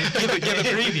 And I made people give a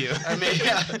preview. I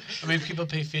made people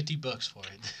pay $50 for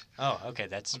it. Oh, okay,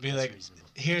 that's Be like, reasonable.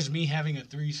 Here's me having a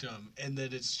threesome, and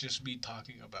then it's just me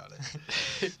talking about it.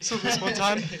 So this one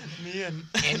time, me and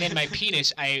then my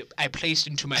penis, I placed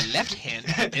into my left hand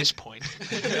at this point.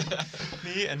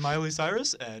 me and Miley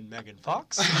Cyrus and Megan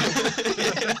Fox.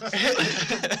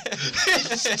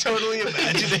 Just totally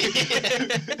imagining.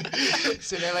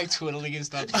 So they're like twiddling and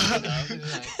stuff.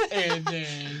 And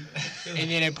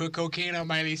then I put cocaine on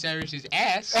Miley Cyrus's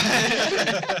ass.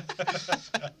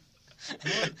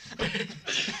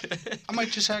 I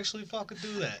might just actually fucking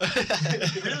do that.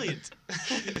 Brilliant.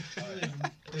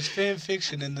 There's fan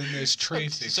fiction and then there's tray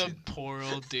fiction. Some poor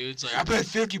old dude's like, I bet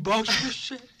 $50 for this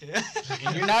shit. Yeah.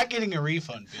 And you're not getting a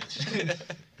refund, bitch.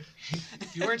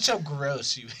 If you weren't so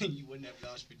gross, you wouldn't have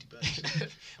lost $50.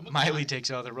 Miley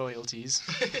takes all the royalties.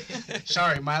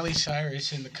 Sorry, Miley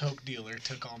Cyrus and the coke dealer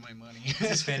took all my money. It's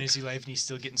his fantasy life and he's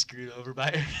still getting screwed over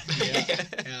by her.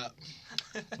 Yeah.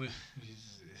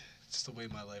 It's the way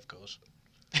my life goes.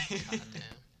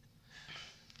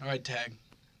 All right, Tag.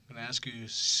 I'm going to ask you a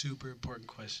super important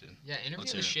question. Yeah, interview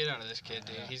the shit out of this kid,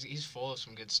 dude. He's full of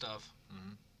some good stuff.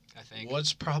 Mm-hmm. I think.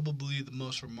 What's probably the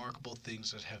most remarkable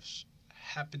things that have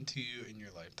happened to you in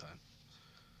your lifetime?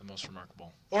 The most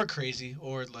remarkable. Or crazy,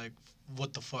 or like,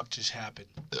 what the fuck just happened?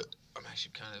 I'm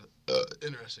actually kind of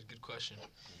interested. Good question. Yeah.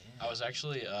 I was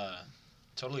actually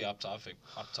totally off topic.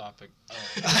 Actually,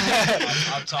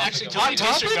 totally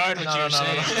disregard what you were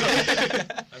saying.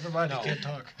 Everybody can't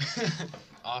talk.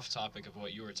 Off topic of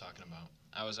what you were talking about.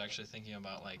 I was actually thinking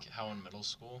about like how in middle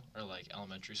school or like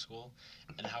elementary school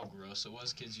and how gross it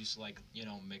was. Kids used to like,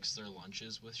 mix their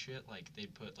lunches with shit. Like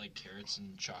they'd put like carrots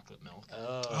and chocolate milk.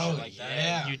 Oh, like that.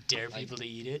 Yeah. You dare people to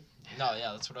eat it? No,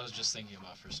 yeah, that's what I was just thinking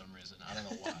about for some reason. I don't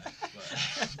know why,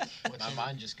 but my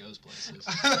mind just goes places.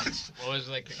 What was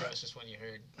like the grossest one you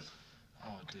heard?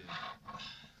 Oh, dude,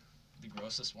 the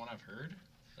grossest one I've heard.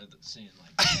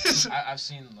 I've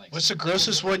seen like. What's the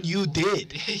grossest one you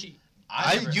did?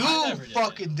 I never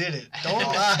fucking did it. Don't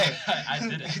lie. I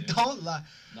did it. Dude. Don't lie.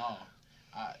 No,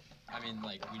 I mean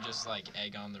like we just like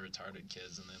egg on the retarded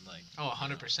kids and then like. Oh,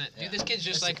 100%. Yeah. Dude, this kid's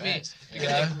just That's like me.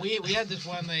 Because like, we had this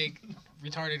one like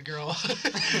retarded girl.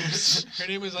 Her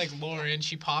name was like Lauren.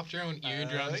 She popped her own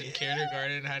eardrums in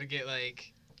kindergarten and had to get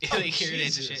like hearing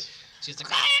aids and shit. She was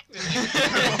like,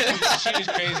 she was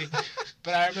crazy.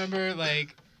 But I remember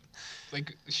like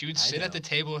she would sit at the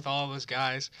table with all of us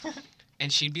guys.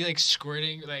 And she'd be like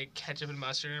squirting like ketchup and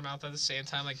mustard in her mouth at the same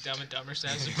time, like Dumb and Dumber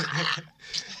style.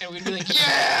 And we'd be like,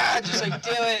 yeah, just like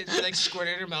do it. And like squirt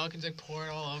it in her mouth and just like pour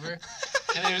it all over.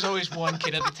 And there was always one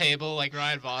kid at the table, like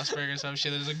Ryan Vosberg or some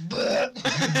shit, that was like,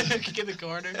 in the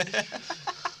corner.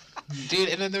 Dude,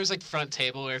 and then there was like front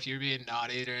table where if you were being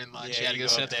naughty during lunch, you had to go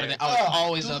sit at the front. I was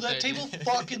always up there. That table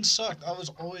fucking sucked. I was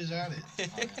always at it.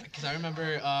 Because I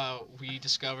remember we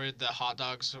discovered the hot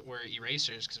dogs were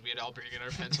erasers because we had all bring in our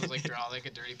pencils, like draw like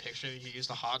a dirty picture. And you use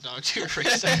the hot dog to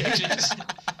erase the pictures.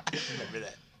 Remember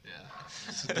that.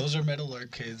 Yeah. So those are Metal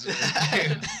Arc kids.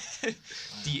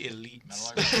 The elite.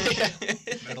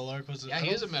 Metal Arc was.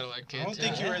 He was a Metal Arc kid. I don't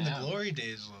think you were in the glory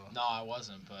days though. No, I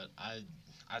wasn't, but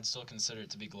I'd still consider it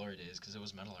to be glory days because it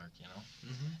was Metal Arc,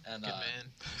 Mm-hmm. And Good man.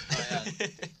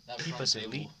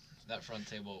 That front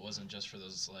table, it wasn't just for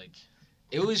those like.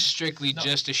 It was strictly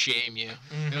just to shame you.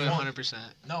 It was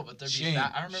 100%. No, but there'd be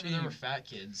fat. I remember there were fat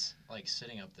kids like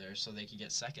sitting up there so they could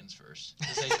get seconds first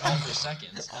because they called for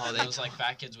seconds. And those like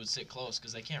fat kids would sit close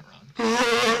because they can't run.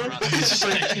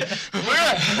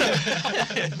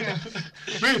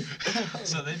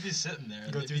 So they'd be sitting there.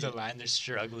 Go through the line, they're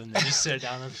struggling. They just sit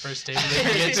down on the first table.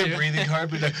 They Get to breathing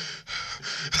hard, but like,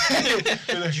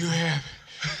 You have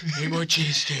 8 more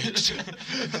cheesesteaks.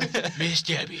 Miss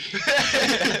Debbie.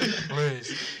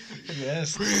 Please.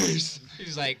 Yes. Please.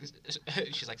 She's like,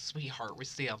 sweetheart, we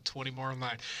still have 20 more in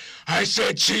line. I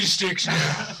said cheesesteaks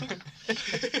now.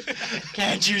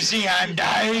 Can't you see I'm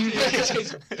dying?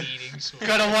 Just beating sweat.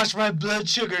 Gotta watch my blood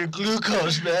sugar and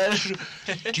glucose, man.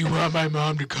 Do you want my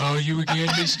mom to call you again,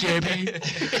 Miss Debbie?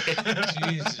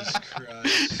 Jesus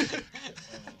Christ.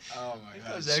 Oh my God.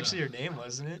 That was actually her name,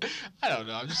 wasn't it? I don't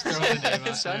know. I'm just throwing the name out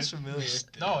It sounds there. familiar.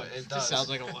 No, it It does. sounds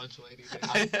like a lunch lady.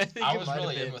 I think I it was might have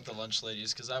really in been. with the lunch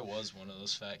ladies because I was one of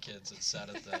those fat kids that sat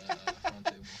at the front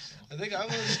table. So. I think I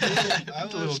was too. I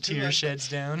The little was too, tear like- sheds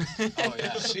down. Oh,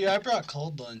 yeah. See, I brought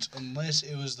cold lunch unless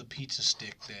it was the pizza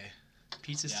stick day.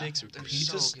 Pizza Yeah. sticks were They're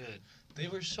so so good. They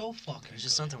were so fucking There's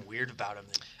just good. something weird about them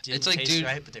that didn't It's like, taste dude-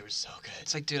 right, but they were so good.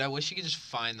 It's like, dude, I wish you could just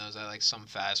find those at like some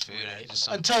fast food. Right. Just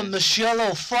some Until place.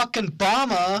 Michelle fucking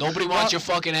Obama. Nobody wants your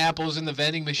fucking apples in the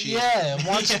vending machine. Yeah,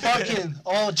 once fucking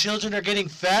all children are getting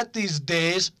fat these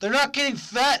days. They're not getting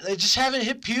fat. They just haven't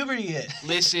hit puberty yet.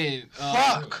 Listen,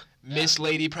 Fuck. Miss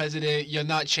Lady President, you're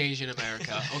not changing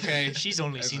America, okay? She's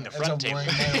only seen the As front I'm table. wearing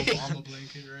my Obama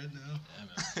blanket right now. Yeah,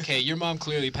 man. Okay, your mom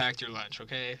clearly packed your lunch,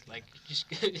 okay? Like, just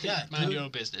Yeah, mind dude. your own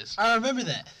business. I remember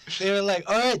that. They were like,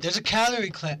 all right, there's a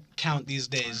calorie count these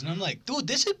days. And I'm like, dude,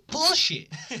 this is bullshit.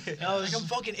 And I was Like, I'm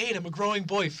fucking 8. I'm a growing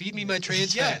boy. Feed me my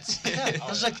trans yeah, fats. yeah. I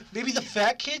was like, maybe the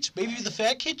fat kids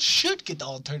should get the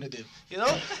alternative. You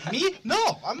know? Me?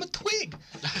 No, I'm a twig.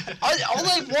 All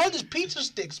I want is pizza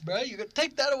sticks, bro. You're going to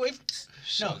take that away from...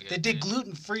 So No, good, they did dude.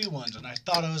 gluten-free ones, and I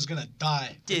thought I was going to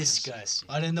die. Disgusting.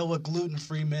 I didn't know what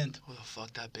gluten-free meant. Who the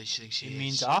fuck that bitch thinks she It is?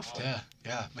 mees off. Yeah.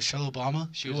 Michelle Obama.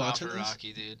 She you was off watching for this?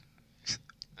 Rockee, dude.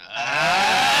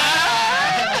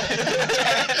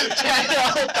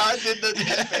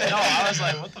 No, I was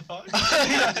like, what the fuck?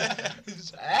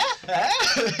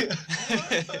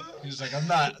 He was like, I'm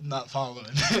not following.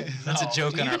 That's a No.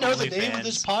 joke Do on you our even know the name of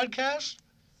this OnlyFans. podcast?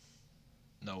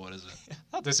 No, what is it?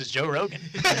 Oh, this is Joe Rogan.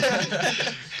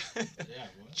 Yeah, what?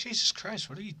 Jesus Christ,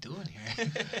 what are you doing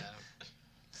here?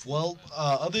 Well,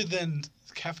 other than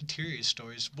cafeteria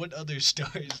stories, what other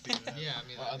stories do you have? Yeah, I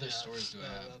mean, What other stories do I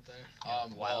have? out there?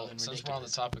 Wild Well, and since we're on the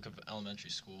ridiculous. topic of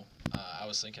elementary school, I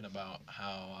was thinking about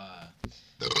how.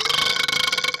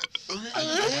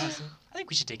 I think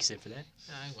we should take a sip for that.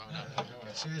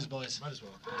 Serious, boys. Might as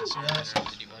well. Serious.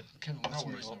 Kevin, what's No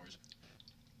some worries, no more? worries.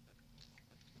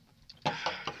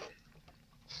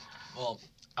 Well,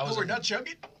 I was. not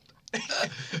chugging? I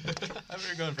thought we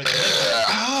were going for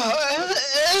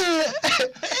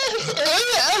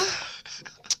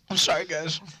I'm sorry,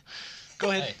 guys.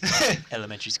 Go ahead.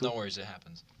 elementary school. No worries, it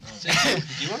happens. Do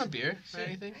you want a beer or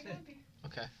anything?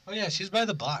 Okay. Oh yeah, she's by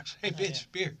the box. Hey, bitch,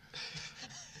 beer.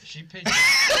 She paid.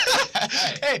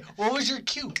 Hey, what was your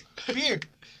cue? Beer.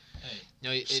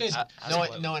 No, it, Shit.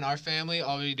 no, in our family,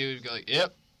 all we do is go like,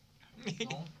 yep,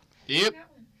 No? yep.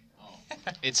 Oh.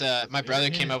 It's my brother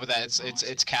came up with that.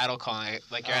 It's cattle calling.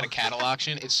 Like you're at a cattle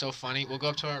auction. It's so funny. We'll go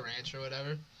up to our ranch or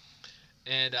whatever,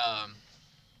 and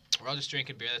we're all just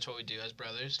drinking beer. That's what we do as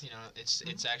brothers. You know,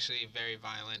 it's actually very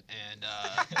violent and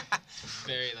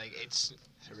very like it's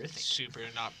Horrific. super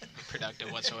not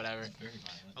productive whatsoever. Very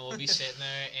violent. And we'll be sitting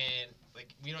there and like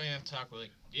we don't even have to talk. We're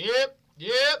like, yep,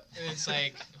 yep. And it's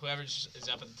like whoever is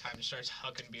up at the time just starts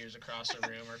hucking beers across the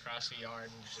room or across the yard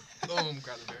and just like, boom,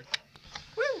 grab the beer.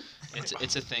 Woo!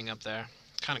 It's a thing up there.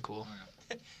 Kind of cool.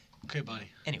 Okay, buddy.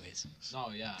 Anyways. No,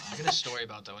 yeah. I got a story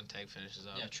about that when Tag finishes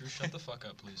up. Yeah, True, shut the fuck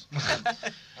up, please.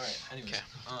 Alright, anyways.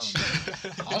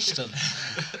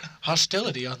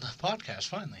 Hostility on the podcast,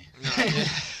 finally.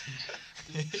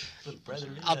 Little brother.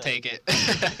 I'll take it.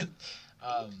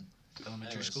 Elementary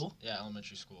anyways, school? Yeah,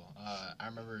 elementary school. I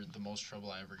remember the most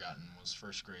trouble I ever got in was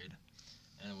first grade.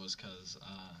 And it was because,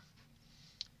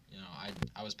 you know,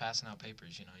 I was passing out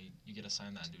papers. You know, you get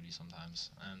assigned that duty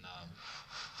sometimes.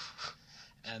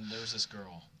 And there was this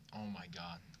girl. Oh, my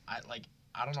God. I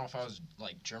don't know if I was,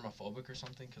 like, germophobic or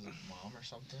something because of mom or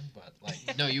something, but,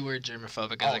 like... No, you were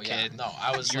germophobic as a kid. No,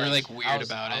 I was. You were, like, weird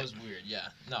about I it. was weird. Yeah.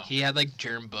 No. He had like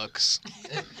germ books.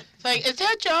 Like, is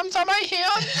there germs on my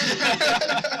hand?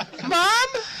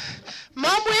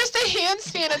 Mom, where's the hand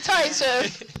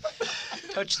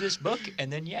sanitizer? Touch this book, and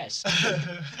then yes.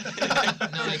 No,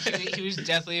 like he was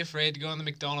deathly afraid to go in the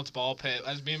McDonald's ball pit.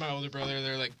 As me and my older brother,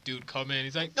 they're like, dude, come in.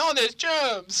 He's like, no, there's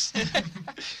germs.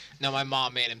 No, my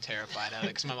mom made him terrified of it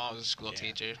because my mom was a school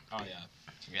teacher. Oh yeah.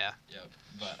 Yeah, Yep.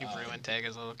 But he ruined Tag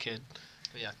as a little kid.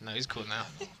 But yeah, no, he's cool now.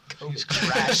 COVID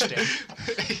crashed him.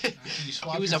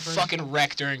 He was a fucking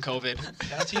wreck during COVID.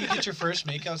 After you get your first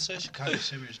makeout session, it kind of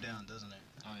simmers down, doesn't it?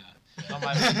 Oh yeah. No,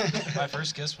 my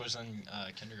first kiss was in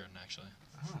kindergarten actually.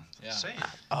 Yeah. Say it.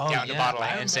 Oh, Down yeah, the bottle of I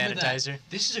hand remember that. sanitizer.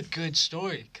 This is a good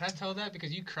story. Can I tell that?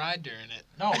 Because you cried during it.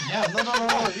 No, yeah, No.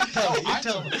 You tell it. You I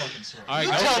tell tell it. the fucking story. All right,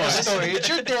 You go tell for the it. story. It's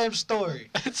your damn story.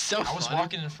 It's so I was funny.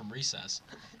 walking in from recess,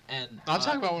 and I'm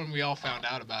talking about when we all found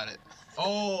out about it.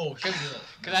 Oh, shit.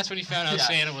 Because that's when you found out Yeah.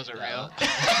 Santa wasn't real.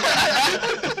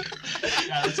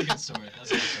 Yeah, that's a good story.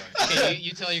 That's a good story. Okay,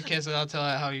 you tell your kids and I'll tell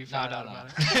how you found out about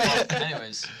it. Well,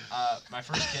 anyways, my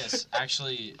first kiss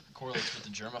actually correlates with the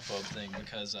germaphobe thing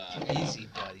because Easy,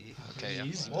 buddy. Okay, yeah.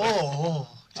 Easy. Whoa.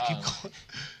 Keep Um, going.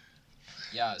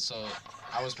 yeah, so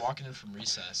I was walking in from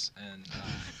recess and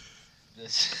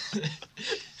this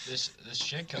this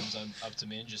chick comes up to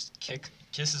me and just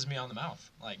kisses me on the mouth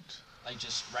like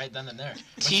just right then and there.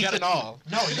 But she Teeth had and all.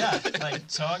 No, yeah, like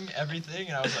tongue, everything,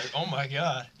 and I was like, oh my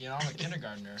god, you know, I'm a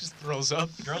kindergartner. Just throws up.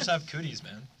 Girls have cooties,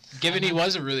 man. Given he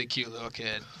was a really cute little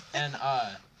kid. And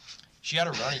she had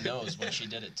a runny nose when she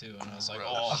did it too, and I was like,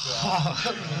 Gross.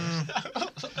 oh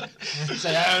god. It's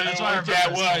like, I don't That's know why I what that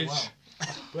remember it was. so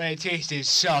well. But it tasted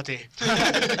salty. No,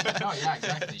 yeah,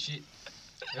 exactly.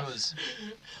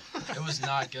 It was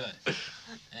not good,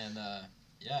 and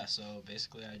yeah. So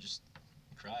basically, I just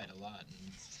cried a lot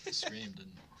and screamed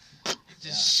and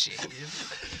Just shit.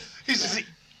 He's just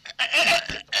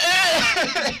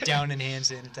Down in hand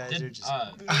sanitizer. Did, Just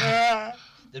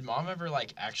did mom ever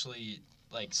actually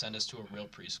send us to a real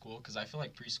preschool? Because I feel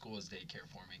like preschool is daycare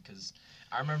for me. Because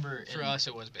I remember For us,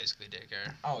 it was basically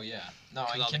daycare. Oh yeah, no,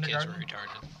 'Cause in all the kids kindergarten. were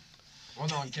retarded. Well,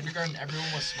 no, in kindergarten, everyone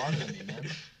was smarter than me, man.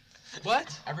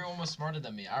 What? Everyone was smarter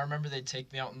than me. I remember they'd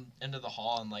take me out into the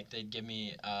hall and they'd give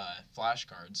me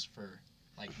flashcards for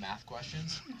math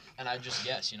questions, and I'd just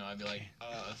guess. You know, I'd be like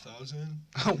 1,000.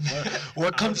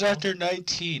 what comes after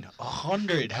 19?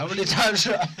 100. How many times?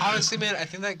 Honestly, man, I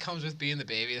think that comes with being the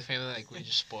baby of the family. We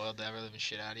just spoiled the ever living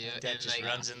shit out of you. Dad And, just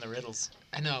runs in the riddles.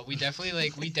 I know. We definitely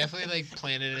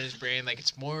planted in his brain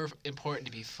it's more important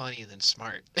to be funny than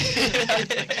smart.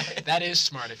 That is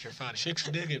smart if you're funny. Chicks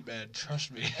dig it, man.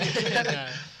 Trust me. And,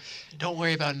 don't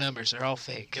worry about numbers; they're all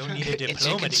fake. Don't need a It's a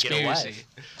diploma to get a wife. conspiracy.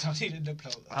 Don't need a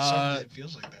diploma. Uh, It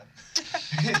feels like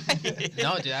that.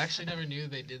 No, dude, I actually never knew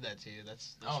they did that to you.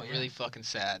 That's Oh, yeah. really fucking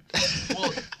sad.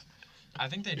 Well, I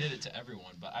think they did it to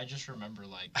everyone, but I just remember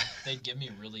they'd give me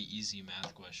really easy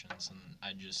math questions, and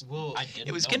I didn't.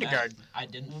 It was know kindergarten. Math. I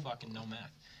didn't fucking know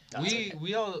math.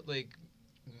 we all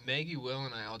Maggie, Will,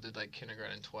 and I all did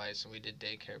kindergarten twice, and we did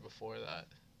daycare before that.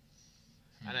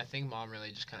 And I think mom really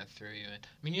just kind of threw you in. I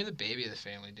mean, you're the baby of the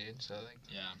family, dude. So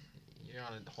Yeah. you're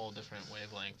on a whole different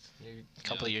wavelength. You're a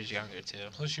couple of years younger too.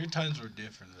 Plus, your times were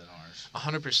different than ours.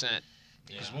 100%.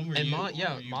 Yeah. 'Cause when were And you? mom, when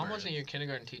yeah, were you mom birthed? wasn't your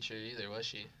kindergarten teacher either, was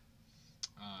she?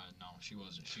 No, she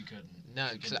wasn't. She couldn't. No,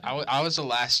 She because couldn't I was the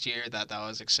last year that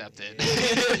was accepted.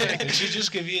 Did she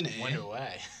just give you an A? Wonder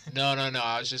why. No,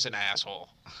 I was just an asshole.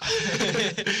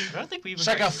 I don't think we even. It's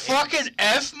like got a fucking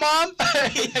F, mom.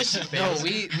 No,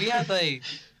 we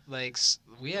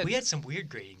had We had some weird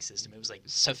grading system. It was like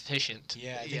sufficient.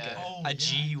 yeah, I think Oh, a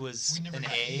G yeah. was We never an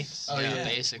got A. A's. Oh, yeah, yeah.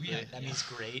 basically. That means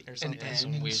great or And, something. and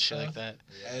some and weird shit stuff. like that.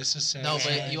 Yeah, it's the same. No, but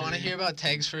And- you want to hear about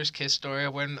Tag's first kiss story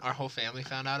of when our whole family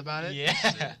found out about it?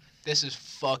 Yeah. This is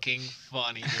fucking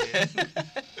funny, dude.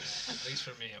 At least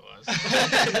for me it was.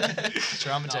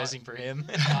 Traumatizing for him.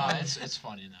 It's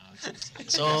funny now.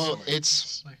 It's So good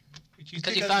it's Like,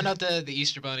 because you found out the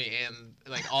Easter Bunny and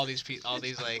all these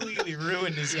Completely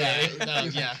ruined his yeah, day. no,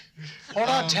 yeah. Hold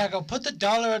on, Um, Taco. Put the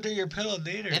dollar under your pillow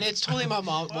later. And it's totally my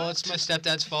mom. Well, it's my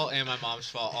stepdad's fault and my mom's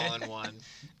fault all in one.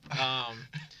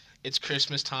 It's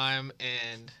Christmas time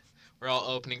and we're all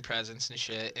opening presents and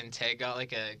shit. And Tag got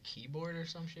a keyboard or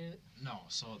some shit. No,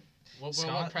 so What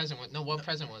Scott- present? What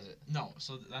present was it? no,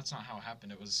 so that's not how it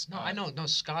happened. It was No, I know. No,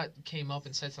 Scott came up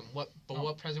and said something.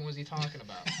 What present was he talking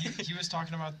about? He was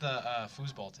talking about the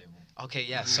foosball table. Okay,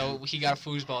 yeah. So he got a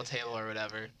foosball table or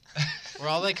whatever. We're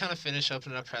all kind of finished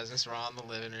opening up presents. We're all in the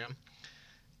living room.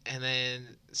 And then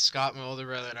Scott, my older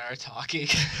brother, and I are talking.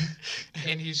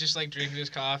 And he's just drinking his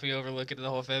coffee, overlooking the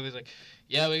whole family. He's like,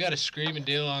 yeah, we got a screaming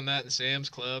deal on that in Sam's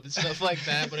Club and stuff like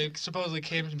that. But it supposedly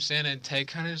came from Santa. And Tag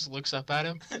kind of just looks up at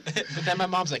him. But then my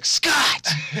mom's like, Scott!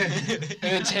 And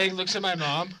then Tag looks at my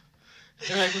mom.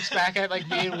 And looks back at me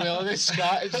and Will and then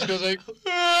Scott and just goes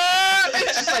 "Ah!" and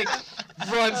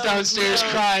just runs downstairs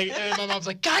crying. And my mom's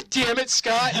like, God damn it,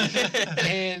 Scott!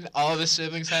 And all of the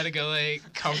siblings had to go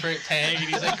comfort Tag and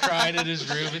he's crying in his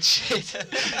room and shit.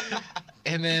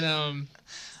 And then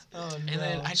Oh, and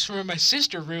then I just remember my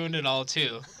sister ruined it all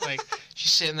too.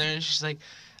 She's sitting there and she's like,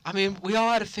 I mean, we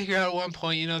all had to figure out at one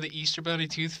point, you know, the Easter Bunny,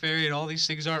 Tooth Fairy, and all these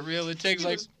things aren't real. And Tag's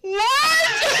like, what?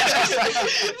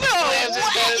 No, slams his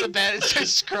head in the bed and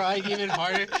starts crying even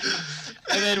harder.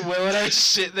 And then Will and I just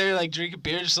sit there, like, drinking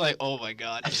beer, just like, oh my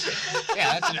god.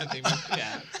 Yeah, that's another thing.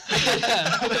 Yeah.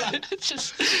 It's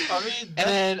just, I mean, and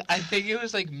then I think it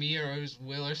was like me or it was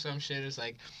Will or some shit. It was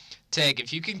like, Tag,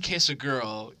 if you can kiss a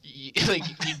girl, you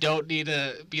don't need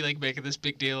to be like making this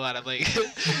big deal out of like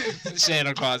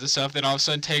Santa Claus and stuff. Then all of a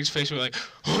sudden, Tag's face was like,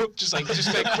 just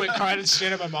quit crying and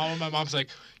staring at my mom, and my mom's like,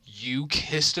 "You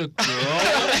kissed a girl?"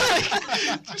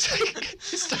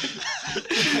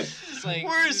 It's like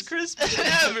worst Christmas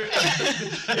ever.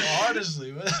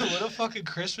 Honestly, what a fucking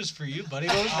Christmas for you, buddy.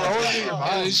 What was wrong with your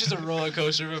mom? It was just a roller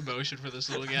coaster of emotion for this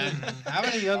little guy.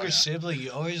 Having a younger sibling, you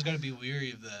always gotta be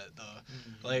weary of that, though.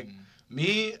 Like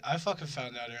me, I fucking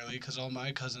found out early because all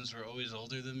my cousins were always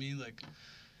older than me, like,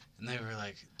 and they were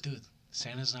like, "Dude,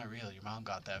 Santa's not real. Your mom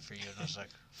got that for you." And I was like,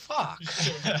 "Fuck."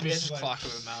 Just clock in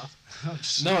the mouth.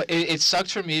 No, it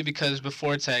sucked for me because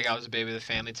before Tag, I was a baby of the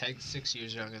family. Tag's 6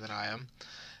 years younger than I am,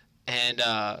 and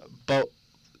but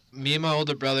me and my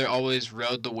older brother always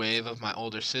rode the wave of my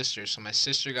older sister. So my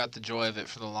sister got the joy of it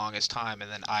for the longest time, and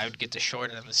then I would get the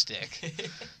short end of the stick.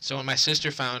 So when my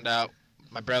sister found out,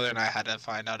 my brother and I had to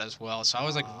find out as well. So I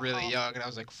was like really young, and I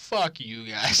was like, "Fuck you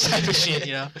guys," type of shit,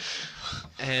 you know.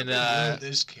 And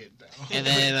this kid now. and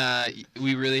then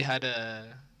we really had to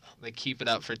like keep it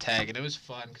up for Tag, and it was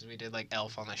fun because we did like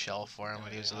Elf on the Shelf for him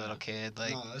when he was a little kid.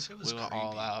 Like that shit was we went creepy.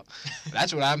 all out.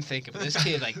 That's what I'm thinking. But this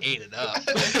kid like ate it up.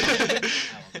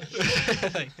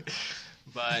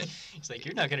 But He's like,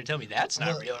 you're not gonna tell me that's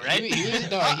not real, right? He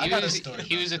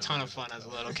was a ton of fun as a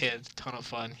little kid. Ton of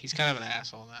fun. He's kind of an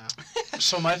asshole now.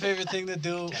 So my favorite thing to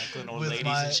do Tackling old with ladies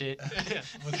my and shit.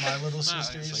 with my little Wow, it's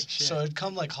sisters, like shit. so it'd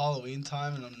come like Halloween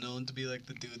time, and I'm known to be like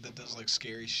the dude that does like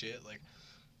scary shit, like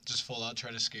just full out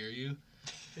try to scare you.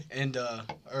 And I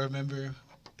remember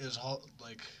it was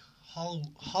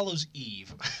Hallow's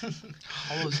Eve.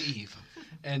 Hallows Eve.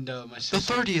 And my The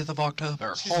sister, 30th of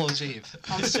October. Hallows Eve.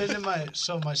 I'm sitting in my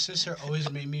sister always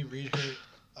made me read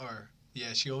her,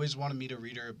 she always wanted me to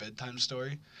read her a bedtime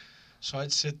story. So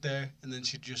I'd sit there, and then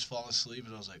she'd just fall asleep,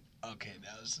 and I was like, okay,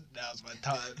 now's my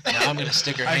time. Now I'm gonna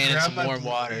stick her hand in some warm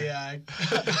water. Yeah,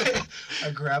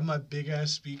 I grabbed my big-ass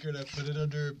speaker, and I put it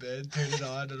under her bed, turned it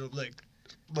on, and I'm like,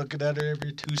 looking at her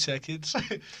every 2 seconds.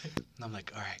 And I'm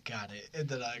like, all right, got it. And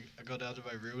then I go down to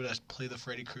my room and I play the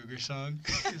Freddy Krueger song.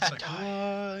 It's like,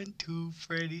 1, 2,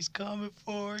 Freddy's coming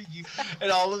for you.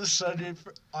 And all of a sudden,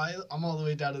 I'm all the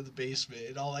way down in the basement,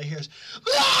 and all I hear is,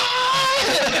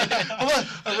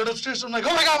 I run upstairs, I'm like,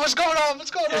 oh my God, what's going on?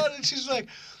 What's going on? And she's like,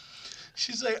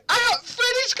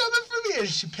 Freddy's coming for me, and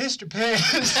she pissed her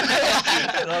pants.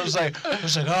 And I was like,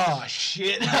 oh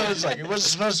shit. I was like, it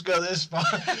wasn't supposed to go this far.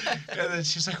 And then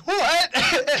she's like, what?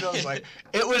 And I was like,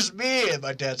 it was me. And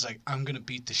my dad's like, I'm gonna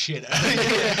beat the shit out of you.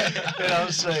 And I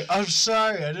was like, I'm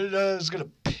sorry, I didn't know I was gonna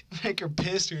make her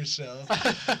piss herself.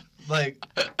 Like,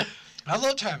 I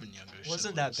loved having younger.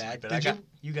 Wasn't that siblings. bad, Like, but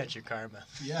you got your karma.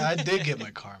 Yeah, I did get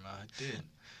my karma. I did.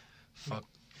 Fuck.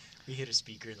 We hit a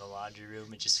speaker in the laundry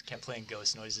room and just kept playing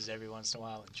ghost noises every once in a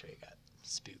while, and Trey got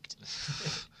spooked.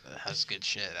 That's good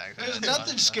shit. There's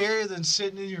nothing scarier than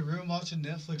sitting in your room watching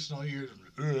Netflix and all you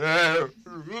hear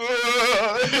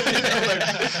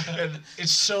and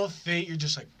it's so faint, you're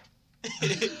just like,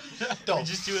 fuck.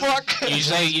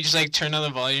 You just like turn on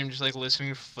the volume, just like listening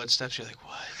to footsteps. You're like,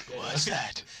 what? What's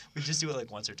that? We just do it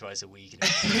like once or twice a week, and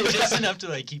just enough to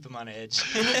like keep him on edge.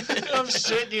 I'm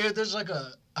sitting here.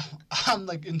 I'm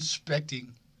like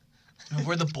inspecting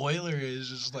where the boiler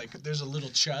is like there's a little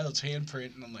child's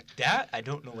handprint, and I'm like, that I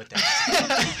don't know what that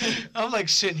is. I'm like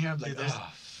sitting here. I'm like, Dude,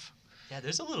 yeah,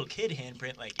 there's a little kid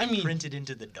handprint like I mean, printed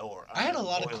into the door. I had a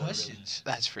lot of questions.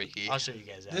 That's freaky. I'll show you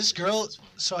guys that. This girl,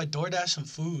 so I DoorDash some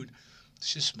food.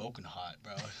 She's smoking hot,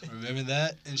 bro. Remember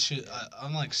that? And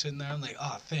I'm like sitting there. I'm like,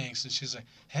 oh, thanks. And she's like,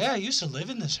 hey, I used to live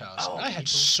in this house. Oh, and I had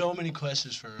so many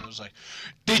questions for her. I was like,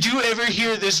 did you ever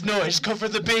hear this noise come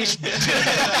from the basement?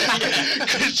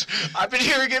 Because I've been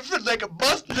hearing it for like a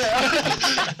month now.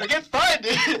 I can't find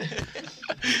it.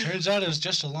 Turns out it was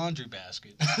just a laundry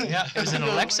basket. Yeah, it was an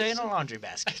Alexa in a laundry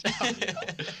basket.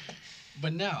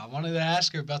 But now I wanted to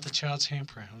ask her about the child's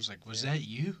handprint. I was like, was that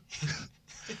you?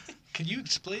 Can you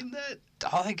explain that?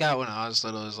 All I got when I was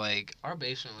little was like our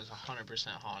basement was 100%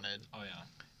 haunted. Oh yeah.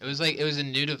 It was a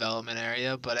new development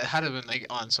area, but it had to been like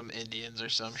on some Indians or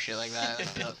some shit like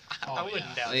that. I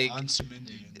wouldn't doubt Like, On some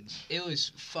Indians. it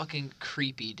was fucking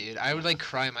creepy, dude. I would like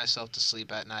cry myself to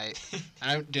sleep at night.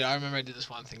 And I remember I did this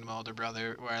one thing to my older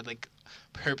brother where I'd like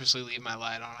purposely leave my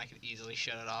light on. I could easily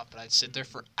shut it off, but I'd sit there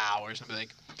for hours and be like,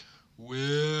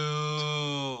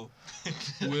 Will,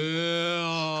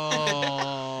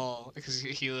 because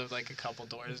he lived like a couple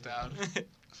doors down.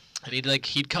 And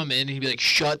he'd come in and he'd be like,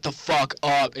 shut the fuck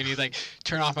up. And he'd like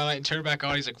turn off my light and turn it back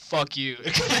on. He's like, fuck you.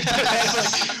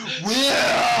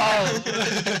 Will!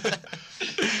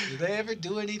 Did they ever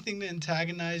do anything to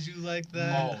antagonize you like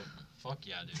that? Oh, fuck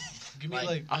yeah, dude. Give me like-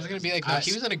 like. I was going to be like, no,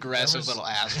 he was an aggressive was- little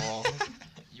asshole.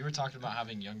 You were talking about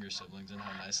having younger siblings and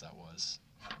how nice that was,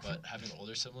 but having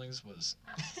older siblings was,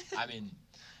 I mean,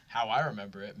 how I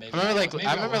remember it. Maybe I remember maybe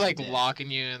like wasn't it. locking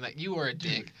you in, like you were a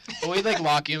dick. But we'd like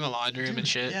lock you in the laundry room and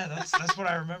shit. Yeah, that's what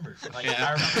I remember. Like Yeah.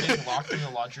 I remember getting locked in the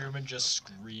laundry room and just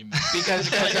screaming. Because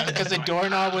the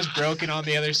doorknob was broken on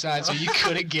the other side, so you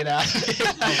couldn't get out of it.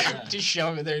 yeah. Just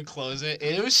shove it there and close it.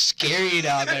 It was scary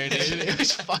down there, dude. It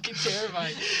was fucking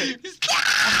terrifying.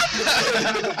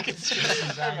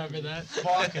 I remember that.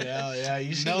 Fucking hell, yeah.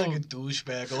 You seem No. like a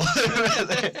douchebag over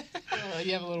there.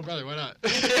 You have a little brother. Why not?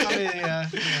 I mean, yeah.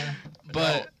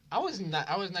 But I was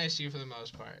nice to you for the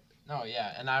most part. No,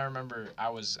 yeah, and I remember I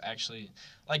was actually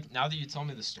like now that you tell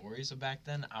me the stories of back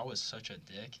then, I was such a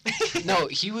dick. No,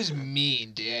 he was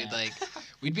mean, dude. Yeah. Like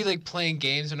we'd be like playing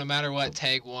games, and no matter what,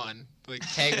 tag one. Like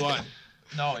tag one.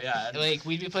 No, yeah. And, Like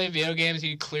we'd be playing video games,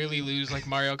 he'd clearly lose like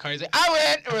Mario Kart. He's like, I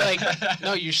win. And we're like,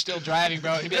 no, you're still driving,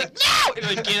 bro. And he'd be like, no.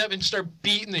 And like get up and start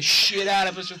beating the shit out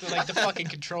of us with like the fucking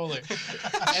controller.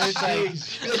 And it's like,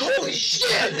 you're like, holy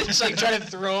shit! And just like trying to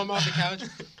throw him off the couch.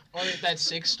 Or like, that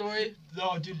Six story.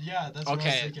 no, dude, yeah, that's what I was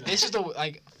Okay, thinking. this is the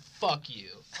like, fuck you.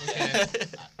 Okay.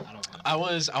 I don't know. I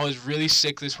was really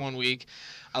sick this one week.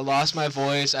 I lost my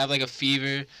voice. I have like a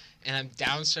fever, and I'm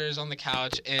downstairs on the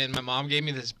couch, and my mom gave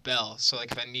me this bell. So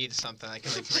like if I need something, I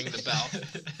can like ring the bell.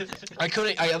 I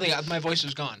couldn't. I like my voice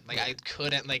was gone. Like I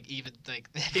couldn't like even like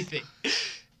anything.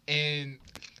 And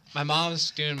my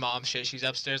mom's doing mom shit. She's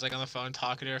upstairs like on the phone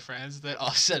talking to her friends. Then all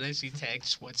of a sudden she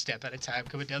takes one step at a time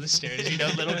coming down the stairs. You know,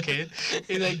 little kid.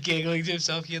 He's like giggling to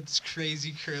himself. He had this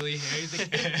crazy curly hair. He's like,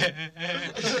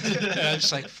 and I'm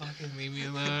just like, fucking leave me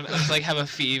alone. I just like have a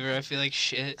fever. I feel like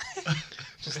shit.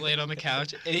 Just laid on the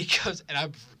couch, and he goes,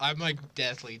 and I'm like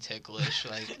deathly ticklish.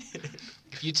 Like,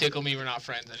 if you tickle me, we're not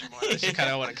friends anymore. That's just kind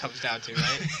of what it comes down to,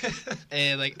 right?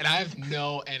 And like, and I have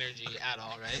no energy at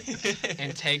all, right?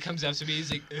 And Tay comes up to me, he's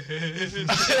like,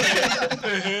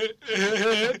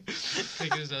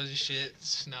 like his nose and shit,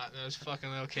 snot nose fucking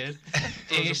little kid.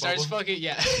 And he starts fucking,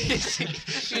 yeah.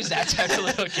 He was that type of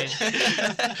little kid.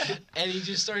 And he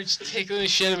just starts tickling the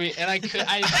shit out of me, and I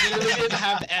literally didn't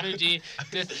have the energy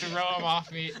to throw him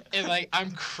off me, and like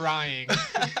I'm crying.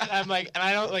 And I'm like, and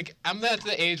I don't like, I'm at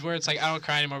the age where it's like I don't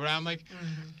cry anymore, but I'm like,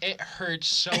 it hurts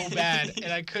so bad,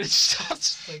 and I couldn't stop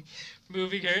like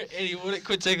moving her, and he wouldn't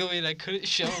quit tickling me, and I couldn't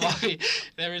show him off me.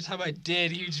 And every time I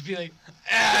did, he would just be like,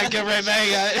 get right back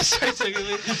at it, and start tickling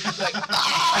me, like,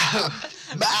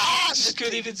 just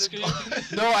couldn't even scream.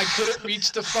 No, I couldn't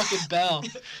reach the fucking bell,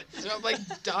 so I'm like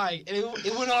dying, and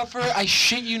it went on for, I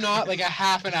shit you not, like a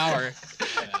half an hour.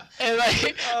 Yeah. And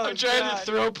like I'm trying to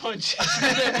throw punches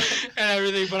and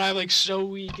everything, but I'm like so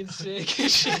weak and sick and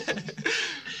shit.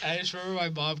 I just remember my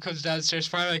mom comes downstairs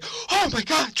finally like, oh my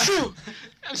god, Trew!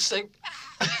 I'm just like,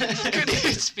 couldn't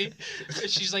even speak. And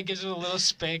she's like gives him a little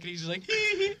spank, and he's like,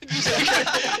 and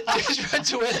just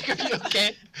runs away like, are you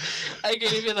okay? I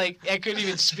couldn't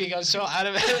even speak. I was so out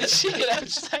of energy, and I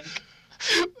was just like,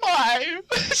 why?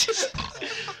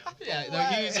 Yeah, no,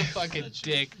 he was a fucking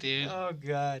dick, dude. Oh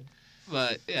God.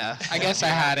 But yeah, I guess I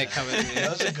had it coming to me.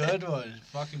 That was a good one.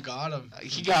 Fucking got him.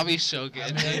 He got me so good.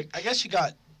 I mean, I guess you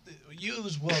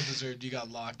was well deserved. You got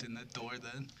locked in that door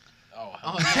then. Oh,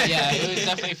 Oh yeah, it was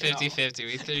definitely 50-50.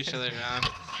 We threw each other around,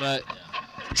 but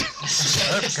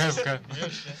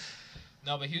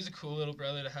no, but he was a cool little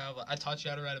brother to have. I taught you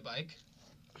how to ride a bike.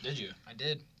 Did you? I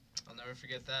did. I'll never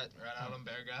forget that. Right out on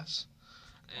Beargrass.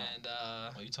 And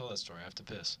Well, you tell that story. I have to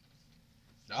piss.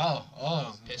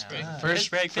 Oh. piss break.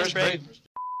 First break.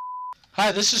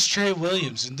 Hi, this is Trey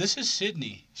Williams, and this is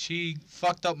Sydney. She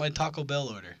fucked up my Taco Bell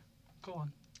order. Go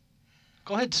on.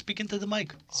 Go ahead, speak into the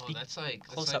mic. Oh, that's like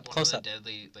close one up, close of up. the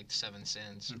deadly like 7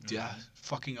 sins. Yeah,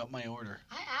 fucking up my order.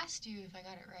 I asked you if I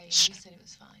got it right, and you said it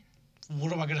was fine.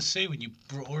 What am I gonna say when you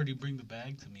already bring the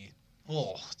bag to me?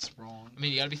 Oh, it's wrong. I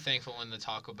mean, you gotta be thankful when the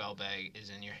Taco Bell bag is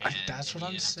in your hand. That's and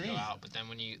what you I'm didn't have to go saying. out. But then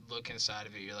when you look inside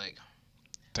of it, you're like,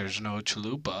 There's no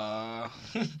chalupa. I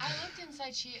looked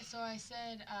inside. So I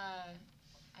said,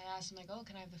 I asked him like, oh,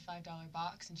 can I have the $5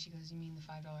 box? And she goes, you mean the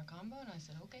 $5 combo? And I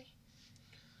said, okay.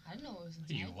 I didn't know what was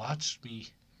inside. You watched me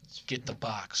get the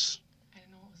box. I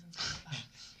didn't know what was inside the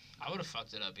box. I would have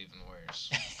fucked it up even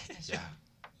worse. Yeah.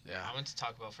 Yeah. I went to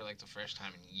Taco Bell for like the first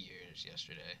time in years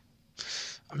yesterday.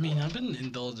 I mean, I've been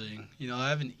indulging. You know, I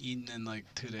haven't eaten in like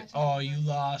 2 days. Oh, you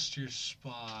lost your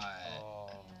spot. Oh.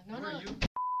 No, Who no. are you?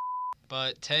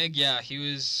 But Tag, yeah, he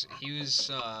was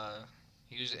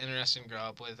interesting to grow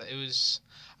up with. It was,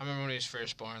 I remember when he was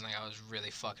first born, like I was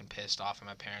really fucking pissed off at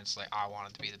my parents. Like I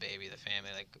wanted to be the baby of the family.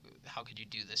 Like, how could you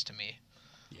do this to me?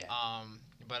 Yeah.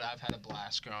 But I've had a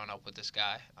blast growing up with this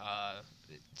guy.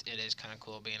 It is kind of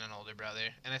cool being an older brother.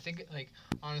 And I think, like,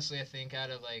 honestly, I think out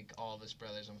of, like, all of his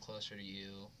brothers, I'm closer to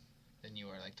you than you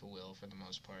are, like, to Will for the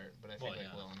most part. But I think, Well,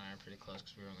 yeah. Will and I are pretty close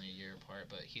because we were only a year apart.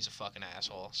 But he's a fucking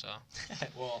asshole, so.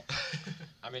 Well,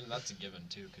 I mean, that's a given,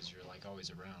 too, because you're, like,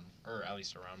 always around. Or at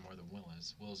least around more than Will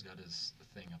is. Will's got his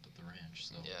thing up at the ranch,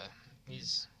 so. Yeah.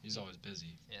 He's always busy.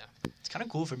 It's kind of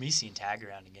cool for me seeing Tag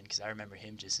around again because I remember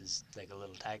him just as like a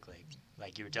little Tag,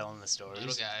 like you were telling the stories.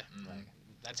 Little guy. Like,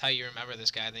 That's how you remember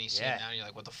this guy. Then you see Yeah. him now and you're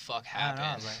like, what the fuck I don't know,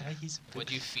 happened? like, he's a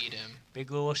What'd you feed him?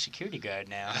 big little security guard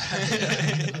now.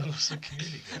 Little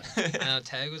security guard. I know,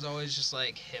 Tag was always just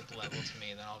like hip level to me.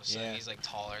 Then all of a sudden Yeah. he's like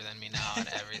taller than me now and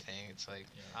everything. It's like,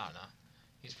 I don't know.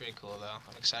 He's pretty cool though.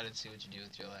 I'm excited to see what you do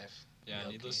with your life. Yeah,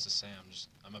 Low-key. needless to say,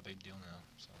 I'm a big deal now,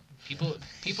 so.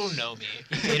 People know me.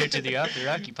 He made it to the Off the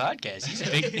Rocky podcast. He's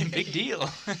a big deal.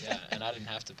 Yeah, and I didn't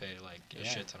have to pay, like, a Yeah.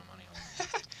 shit ton of money on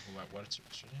what's your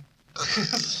name?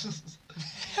 So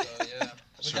yeah. With that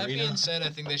Serena. being said, I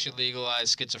think they should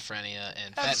legalize schizophrenia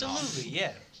and fentanyl. Absolutely,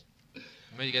 yeah.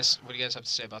 What do you guys have to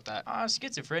say about that?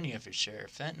 Schizophrenia for sure.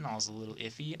 Fentanyl's a little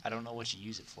iffy. I don't know what you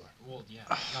use it for. Well, yeah.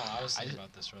 No, I was thinking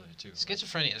about this earlier, too.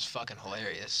 Schizophrenia is fucking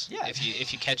hilarious. Yeah.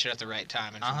 If you catch it at the right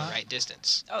time and from Uh-huh. the right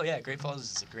distance. Oh yeah, Great Falls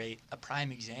is a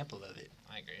prime example of it.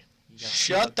 I agree. You got-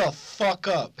 Shut the fuck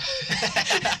up.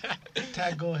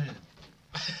 Tag, go ahead.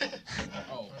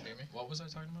 Oh, what was I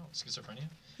talking about? Schizophrenia?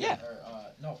 Yeah.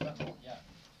 Or, no, fentanyl, yeah.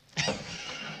 Oh,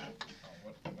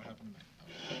 what happened to me?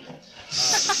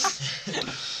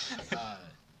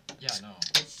 Yeah, no.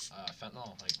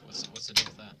 Fentanyl, like, what's the deal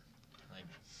with that? Like,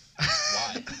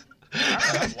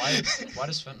 why? Why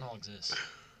does fentanyl exist?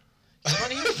 You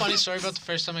want to hear a funny story about the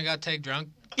first time I got Tag drunk?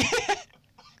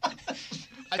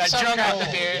 I Got saw drunk craft off-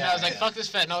 the beer and I was like, yeah. fuck this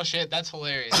fentanyl shit, that's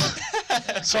hilarious.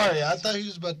 Sorry, I thought he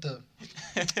was about to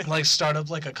like start up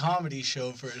like a comedy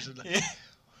show first. Like, hey,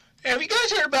 have you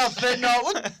guys heard about fentanyl?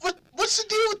 What's the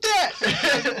deal with that?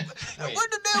 Wait. What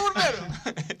the deal with that?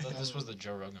 Thought this was the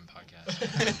Joe Rogan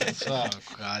podcast. Oh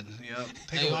God, yep.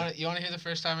 Hey, you want to hear the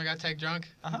first time I got Tag drunk?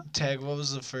 Tag, what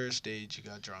was the first age you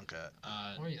got drunk at?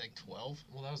 What were you, like 12?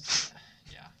 Well, that was,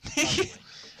 yeah, probably.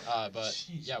 But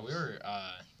Jeez. yeah, we were.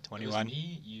 21. It was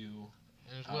me, you,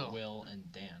 It was Will, and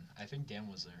Dan. I think Dan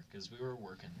was there because we were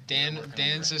working.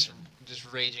 Dan's this just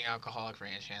raging alcoholic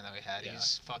ranch hand that we had. Yeah.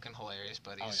 He's fucking hilarious,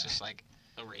 but Oh, he's yeah. just like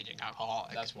a raging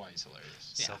alcoholic. That's why he's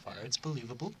hilarious. So far, it's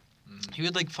believable. He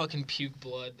would like fucking puke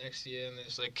blood next to you and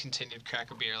just like continued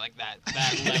crack a beer like that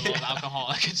level of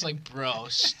alcoholic. It's like, bro,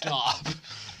 stop.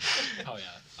 Oh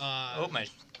yeah. Oh my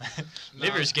No,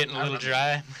 liver's getting a I little remember-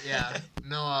 dry. Yeah.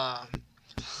 No,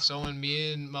 so when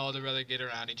me and my older brother get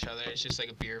around each other, it's just like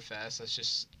a beer fest. That's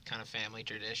just kind of family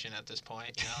tradition at this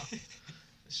point, you know?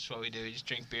 This is what we do. We just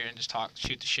drink beer and just talk,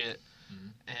 shoot the shit.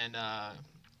 Mhm. And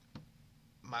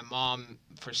my mom,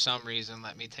 for some reason,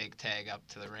 let me take Tag up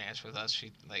to the ranch with us.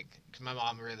 She, like, because my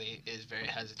mom really is very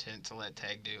hesitant to let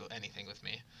Tag do anything with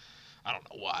me. I don't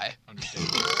know why.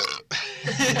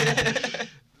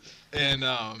 And,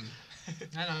 I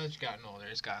know it's gotten older.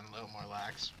 It's gotten a little more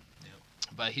lax.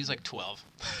 But he's like 12.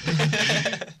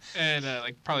 And,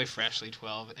 like, probably freshly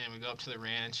 12. And we go up to the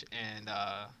ranch, and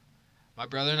my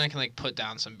brother and I can, like, put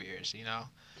down some beers, you know?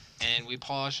 And we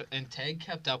polish, and Tag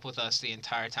kept up with us the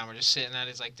entire time. We're just sitting at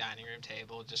his, like, dining room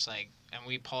table, just, like, and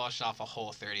we polished off a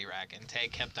whole 30 rack. And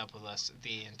Tag kept up with us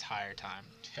the entire time.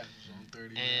 Yeah, it was on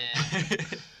 30.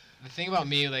 And the thing about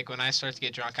me, like, when I start to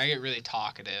get drunk, I get really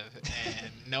talkative,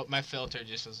 and nope, my filter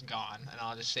just was gone, and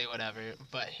I'll just say whatever.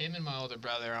 But him and my older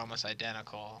brother are almost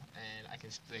identical, and I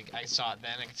can, like, I saw it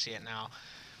then, I can see it now.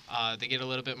 they get a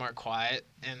little bit more quiet,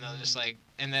 and they'll just like,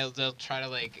 and they'll try to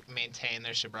like maintain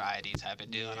their sobriety type of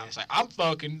deal. And I was like, I'm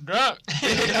fucking drunk.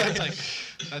 It's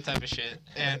like that type of shit.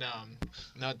 And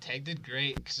no, Tag did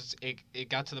great because it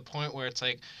got to the point where it's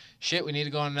like, shit, we need to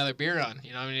go on another beer run.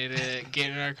 You know, we need to get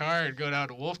in our car and go down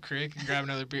to Wolf Creek and grab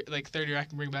another beer, like 30 I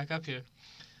can bring back up here.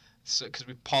 So, because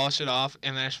we polish it off,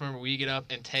 and then I just remember we get up,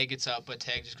 and Tag gets up, but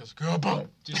Tag just goes, go, boom!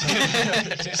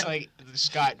 Just like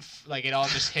Scott, like it all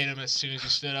just hit him as soon as he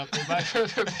stood up. And my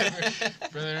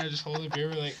brother and I just hold the beer,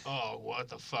 we're like, oh, what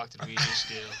the fuck did we just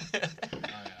do? Oh,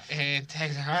 yeah. And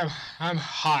Tag's like, I'm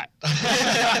hot.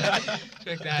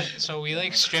 Like that. So we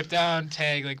like strip down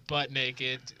Tag like butt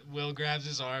naked. Will grabs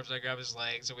his arms, I grab his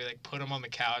legs, and we like put him on the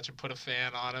couch and put a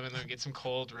fan on him, and then we get some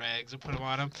cold rags and put him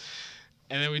on him.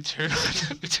 And then we turn on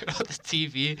the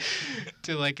TV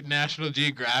to like National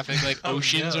Geographic, like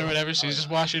Oceans or whatever. So he's just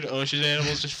watching ocean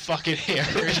animals just fucking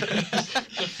hammer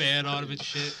the fan on him and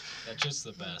shit. That's just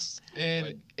the best.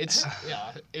 And it's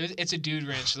a dude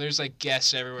ranch, so there's like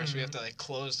guests everywhere. So we have to like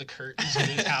close the curtains in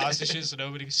his house and shit, so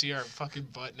nobody can see our fucking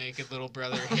butt naked little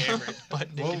brother hammered, butt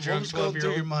naked What drunk was going through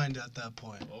 12-year-old. your mind at that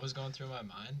point? What was going through my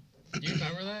mind? You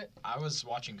remember that? I was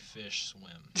watching fish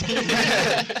swim.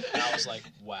 And I was like,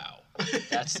 wow,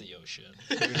 that's the ocean.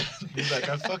 He's like,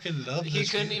 I fucking love this. He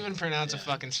couldn't shit. even pronounce a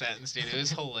fucking sentence, dude. It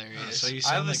was hilarious. So you I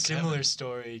sound have a like similar Kevin.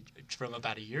 story from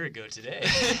about a year ago today.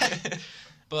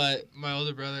 But my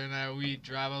older brother and I, we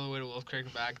drive all the way to Wolf Creek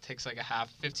and back. It takes like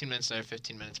 15 minutes there,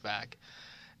 15 minutes back.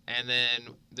 And then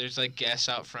there's like guests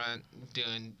out front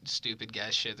doing stupid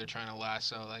guest shit. They're trying to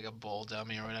lasso like a bull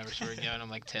dummy or whatever. So we're giving them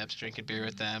like tips, drinking beer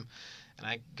with them. And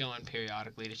I go in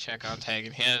periodically to check on Tag,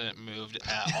 and he hasn't moved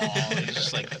at all. He's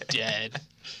just like dead.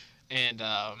 And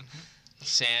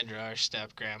Sandra, our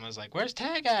step grandma's like, "Where's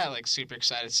Tag at?" Like super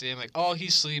excited to see him. Like, "Oh,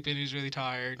 he's sleeping. He's really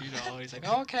tired." You know. He's like,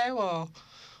 oh, "Okay, well,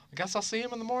 I guess I'll see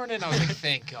him in the morning." I was like,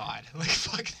 "Thank God!" Like,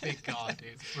 fucking thank God,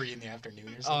 dude. 3 in the afternoon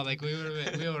or Oh, something. like we would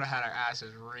have had our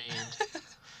asses reamed.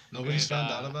 Nobody's And,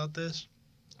 found out about this?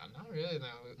 Not really, no.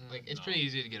 Like it's No. pretty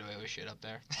easy to get away with shit up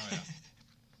there. Oh, yeah.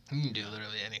 You can do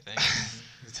literally anything.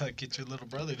 It's like, get your little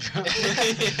brother drunk.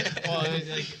 Well,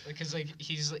 like, because like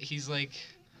he's like,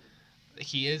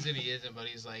 he is and he isn't, but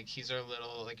he's our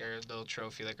little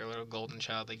trophy, like our little golden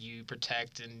child. Like you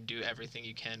protect and do everything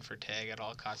you can for Tag at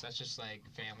all costs. That's just like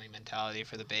family mentality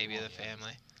for the baby of the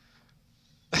family.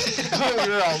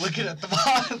 You're all looking at the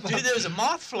moth. Dude, there was a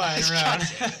moth flying around.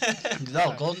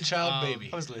 No, golden child baby.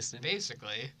 I was listening.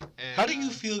 Basically. And, How do you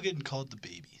feel getting called the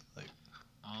baby? Like,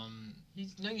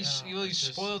 He's it's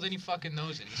just- spoiled and he fucking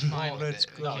knows it. He's fine with let's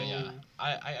it. go. No, yeah,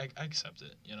 I accept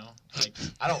it. You know, like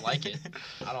I don't like it.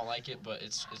 But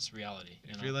it's reality.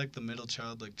 You if know? you're like the middle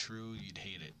child, like Trew, you'd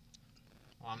hate it.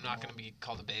 Well, I'm not gonna be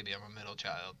called a baby. I'm a middle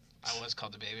child. I was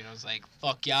called a baby, and I was like,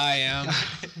 "Fuck yeah, I am."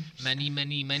 Many.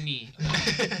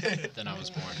 Then I was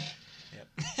born.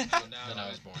 So now Then I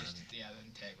was born. Yeah,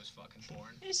 then Tag was fucking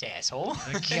born. This asshole.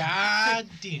 God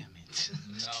damn it.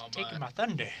 No, Taking but my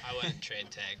thunder. I wouldn't trade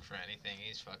Tag for anything.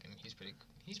 He's pretty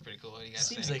cool. What do you guys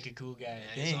Seems think? like a cool guy, Yeah,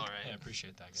 I he's think. all right. Yeah, I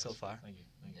appreciate that, guys. So far. Thank you.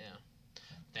 Yeah.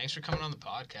 Thanks for coming on the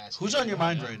podcast. Who's dude. on your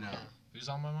mind Yeah. right now? Who's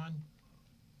on my mind?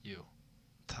 You.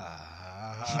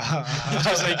 I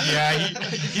was like, yeah,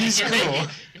 he's You're cool.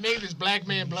 You're making this black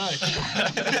man blush.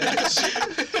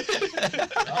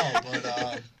 Oh,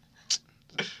 but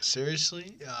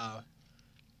seriously,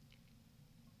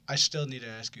 I still need to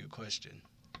ask you a question.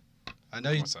 I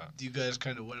know What's that? you guys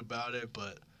kind of went about it,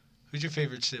 but who's your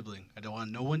favorite sibling? I don't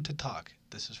want no one to talk.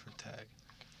 This is for Tag.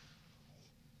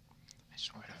 I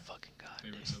swear to fucking God.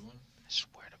 Favorite sibling? I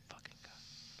swear to fucking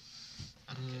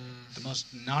God. The most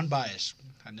non-biased.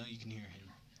 I know you can hear him.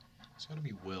 It's gotta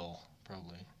be Will,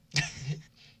 probably.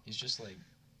 He's just like,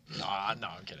 no, I'm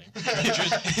kidding.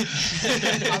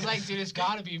 I was like, dude, it's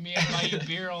gotta be me. I buy you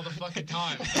beer all the fucking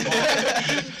time.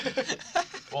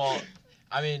 Well,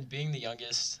 I mean, being the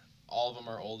youngest, all of them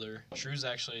are older. Trew's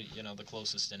actually, the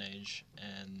closest in age,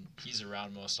 and he's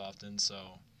around most often. So,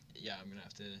 yeah, I'm gonna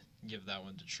have to give that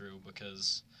one to Trew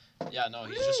because, yeah, no,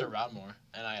 he's just around more,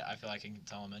 and I feel like I can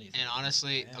tell him anything. And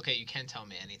honestly, Yeah. okay, you can tell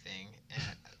me anything,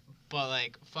 but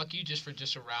like, fuck you just for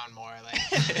just around more. Like,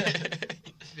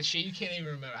 the shit you can't even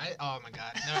remember. Oh my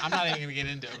god, no, I'm not even gonna get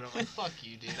into it. But I'm like, fuck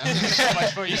you, dude. I'm doing so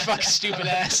much for you, fucking stupid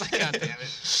ass. Like, god damn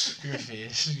it. Your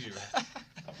face.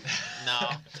 No.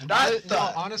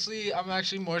 Not Honestly, I'm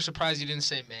actually more surprised you didn't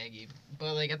say Maggie.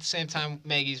 But like at the same time,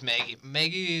 Maggie's Maggie.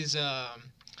 Maggie's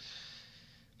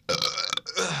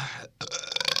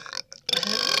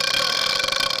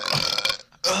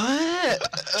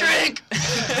Drink!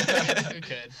 you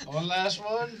could. One last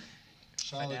one.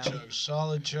 Solid down. chug.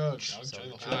 Solid chug. Chug,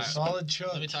 chug, chug. Solid chug.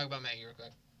 Let me talk about Maggie real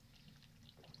quick.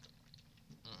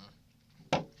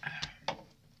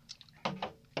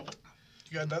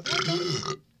 You got nothing?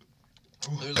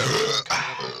 There's like one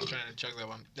coming up, trying to chug that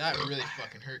one. That really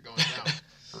fucking hurt going down.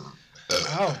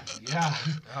 Oh, yeah.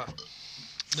 Oh.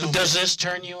 Does this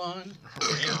turn you on?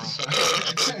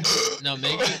 No,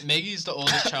 Maggie's the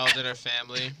oldest child in our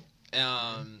family.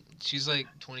 She's like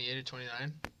 28 or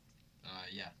 29.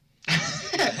 Yeah.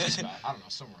 Just about. I don't know,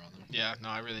 somewhere around there. Yeah, no,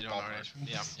 I really don't know her age.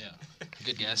 Yeah.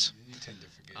 Good guess. You tend to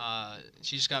forget.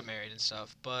 She just got married and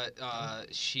stuff, but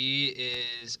she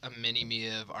is a mini-me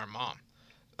of our mom.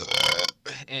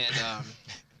 And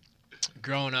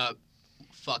growing up,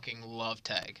 fucking love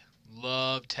tag.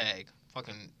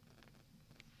 Fucking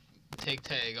take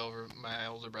tag over my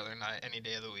older brother and I any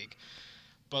day of the week.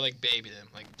 But like baby them.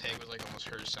 Like Tag was like almost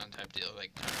her son type deal.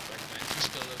 Like kind of like man, she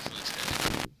still lives to this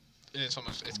day. And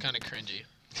it's kind of cringy.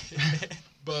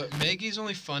 But Maggie's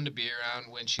only fun to be around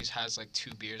when she has like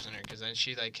 2 beers in her, because then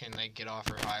she like can like get off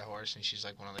her high horse and she's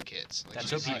like one of the kids. Like,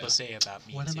 That's what people say about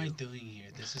me. What too. am I doing here?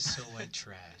 This is so white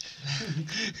trash.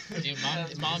 Dude,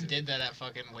 mom did that at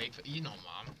fucking Wake. You know,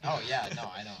 mom. Oh yeah, no,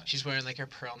 I know. She's wearing like her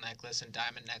pearl necklace and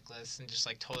diamond necklace, and just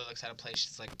like totally looks out of place.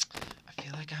 She's like, I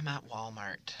feel like I'm at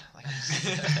Walmart. Like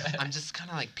I'm just kind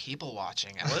of like people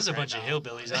watching. There was a bunch of now.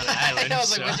 hillbillies on an island. I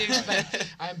was like, so. what do you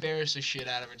expect? I embarrassed the shit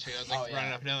out of her too. I was like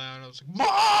running up and down, and I was like,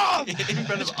 Mom! In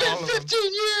front of It's been all of them.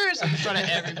 15 years! In front of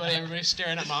everybody. Everybody's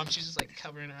staring at mom. She's just like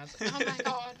covering her eyes. Like, oh my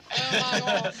god. Oh my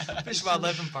god. Fish Wild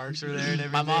Life and Parks were there and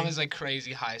everything. My mom is like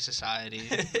crazy high society.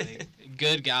 Like,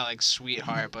 good gal, like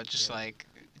sweetheart, but just like,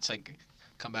 it's like,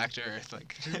 come back to earth.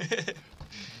 Like,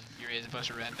 you raise a bunch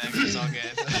of rednecks, it's all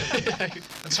good.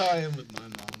 That's how I am with my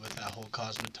mom with that whole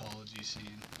cosmetology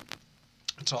scene.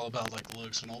 It's all about like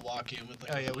looks, and I'll walk in with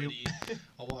like a hoodie.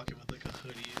 I'll walk in with like a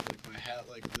hoodie, like my hat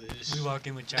like this. We walk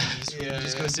in with Chinese food. Yeah,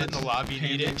 Just go sit in the lobby and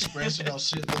eat it. Express it. I'll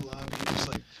sit in the lobby and just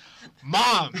like.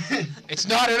 Mom, it's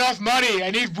not enough money. I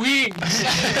need wings.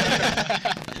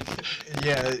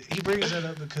 Yeah, he brings that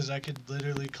up because I could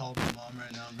literally call my mom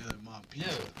right now and be like, "Mom, pizza."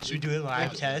 Should we do a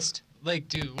live test? Like,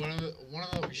 dude, one of the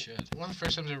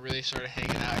first times I really started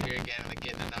hanging out here again, like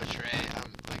getting to know Trey.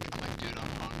 I'm like, dude, I'm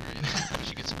hungry. You know? We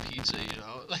should get some pizza, you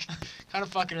know? Like, kind of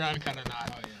fucking around, kind of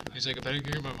not. Oh, yeah. He's like, I better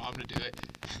get my mom to do it.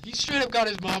 He straight up got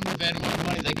his mom to Venmo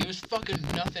money. Like, it was fucking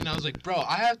nothing. I was like, bro,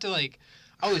 I have to like.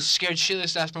 I was scared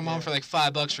shitless to ask my mom for like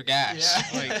 $5 for gas.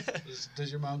 Yeah. Like,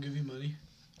 Does your mom give you money?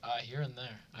 Here and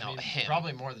there. I No, mean, him.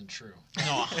 probably more than Trew.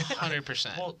 no,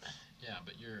 100%. Well, yeah,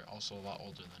 but you're also a lot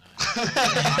older than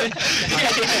I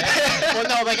Well,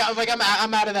 no, like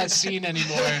I'm out of that scene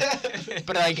anymore.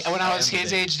 But like when I was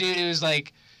his age, dude, it was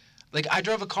like I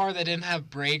drove a car that didn't have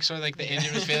brakes or like the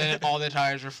engine was failing, all the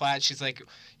tires were flat. She's like,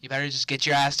 you better just get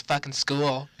your ass to fucking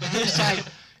school. And I'm just like,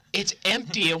 it's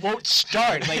empty. It won't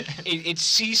start. Like it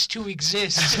ceased to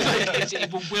exist. Like,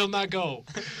 it will not go.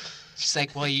 She's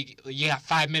like, well, you got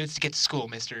 5 minutes to get to school,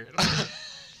 mister.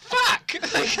 Fuck!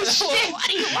 Like, shit, what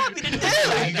do you want me to do?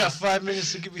 You got 5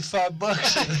 minutes to give me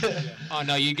 $5. Oh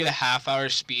no, you get a half-hour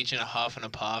speech and a huff and a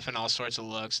puff and all sorts of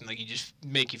looks, and like you just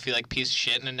make you feel like a piece of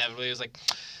shit, and inevitably it was like,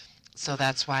 so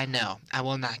that's why no, I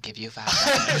will not give you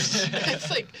 $5. It's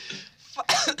like,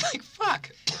 fuck.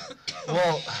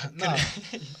 Well, no.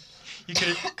 You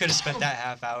could have spent that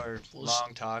half-hour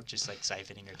long talk just like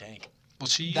siphoning her tank. Well,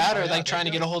 she That or like trying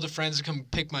to get a hold of friends to come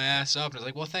pick my ass up, and it's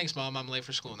like, well, thanks, mom, I'm late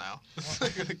for school now.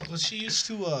 Well, she used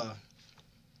to.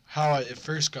 How it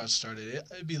first got started,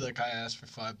 it'd be like I asked for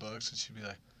 $5, and she'd be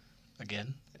like,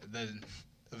 again. And then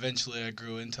eventually I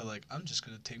grew into like, I'm just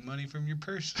gonna take money from your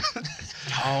purse.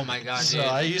 Oh my god, So dude.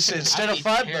 I used to instead of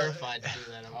 $5. terrified to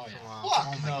do that. Oh, yeah.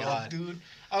 Oh my no, god. dude.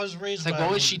 I was raised. It's like, by what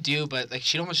a would she woman. do? But like,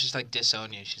 she'd almost just like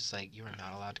disown you. She's like, you are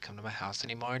not allowed to come to my house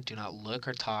anymore. Do not look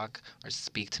or talk or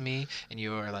speak to me, and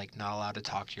you are like not allowed to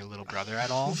talk to your little brother at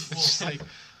all. It's just like,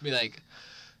 be like,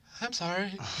 I'm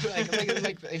sorry.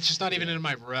 like, it's just not even in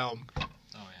my realm. Oh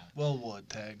yeah. Well, what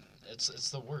tag? It's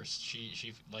the worst.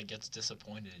 She like gets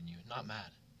disappointed in you. Not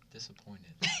mad. Disappointed.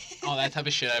 Oh, that type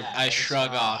of shit. Yeah, I it's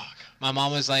shrug not- off. My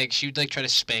mom was like, she would like try to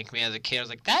spank me as a kid. I was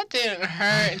like, that didn't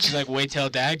hurt. And she's like, wait till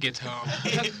dad gets home.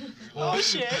 Oh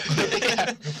shit! Yeah.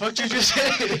 The fuck you just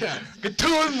said? Yeah. Get to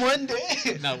him one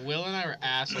day. No, Will and I were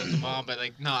assholes to mom, but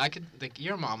like, no, I could like,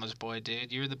 you're mama's boy,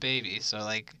 dude. You're the baby, so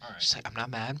like, All right. she's like, I'm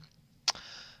not mad.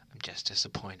 I'm just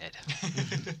disappointed.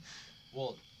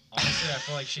 Well, honestly, I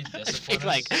feel like she'd I discipline think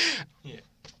like, us.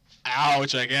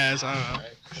 ouch, I guess. I don't know.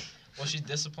 Right? Well, she'd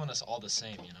discipline us all the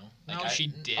same, you know. No, Like, she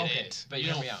didn't. Okay, but you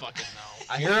hear don't me out. fucking know.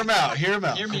 I Hear him out. Hear him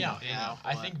out. Hear me Come out. Yeah,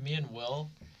 I what? think me and Will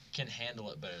can handle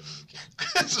it better than you can.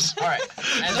 All right,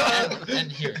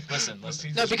 and here, listen.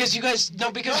 No, because you guys.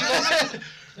 No, because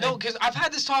I've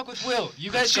had this talk with Will.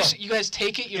 You guys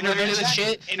take it, you learn into the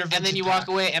shit, and then you walk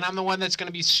away, and I'm the one that's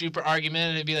gonna be super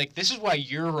argumentative and be like, "This is why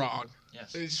you're wrong."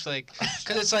 Yes. It's like,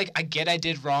 because it's like, I get I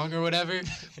did wrong or whatever,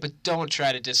 but don't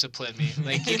try to discipline me.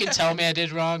 Like, you can tell me I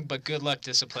did wrong, but good luck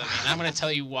disciplining me. And I'm going to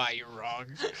tell you why you're wrong.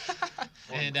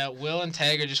 And Will and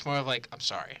Tag are just more of like, I'm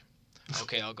sorry.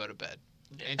 Okay, I'll go to bed.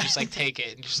 And just, like, take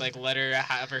it and just, like, let her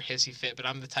have her hissy fit. But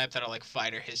I'm the type that'll, like,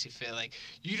 fight her hissy fit. Like,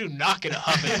 you do not get to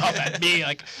huff and puff at me.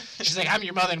 Like, she's like, I'm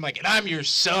your mother. And I'm like, and I'm your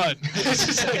son.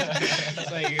 It's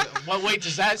like, what weight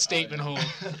does that statement hold?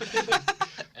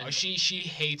 Oh, she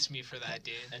hates me for that,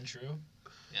 dude. And Trew?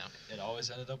 Yeah. It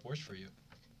always ended up worse for you.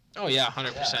 Oh, yeah,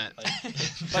 100%.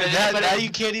 Yeah, now you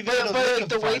can't even... But like,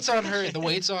 the weight's on her. The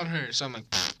weight's on her. So I'm like,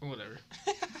 whatever.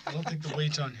 I don't think the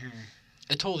weight's on her.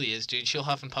 It totally is, dude. She'll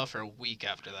huff and puff for a week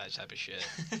after that type of shit.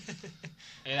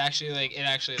 It actually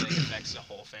affects the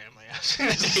whole family. To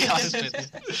be honest with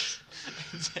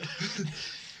you.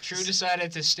 Trew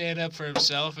decided to stand up for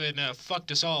himself and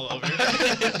fucked us all over.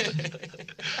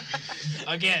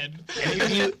 Again.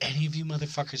 Any of you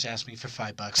motherfuckers ask me for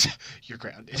 $5, you're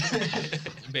grounded.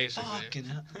 Basically. Fucking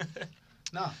hell.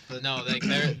 No, but No, like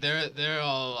they're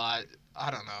all a lot.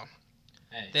 I don't know.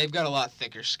 Hey. They've got a lot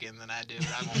thicker skin than I do.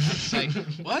 But I'm just like,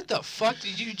 what the fuck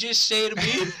did you just say to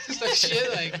me? Just like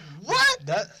shit. Like what?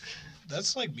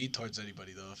 That's like me towards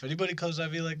anybody though. If anybody comes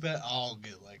at me like that, I'll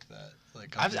get like that.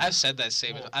 Like I've said that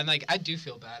same. I'm like, I do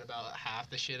feel bad about half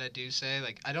the shit I do say.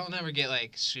 Like I don't ever get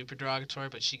like super derogatory,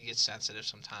 but she gets sensitive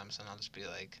sometimes, and I'll just be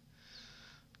like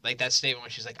that statement where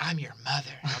she's like, "I'm your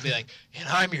mother," and I'll be like, "And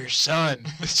I'm your son."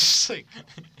 It's just like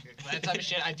that type of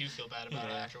shit. I do feel bad about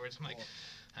it afterwards. I'm like,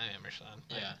 I am her son.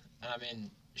 Yeah, and I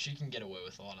mean, she can get away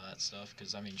with a lot of that stuff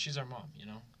because I mean, she's our mom, you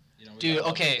know. Dude,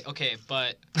 okay,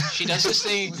 but she does this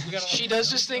thing. She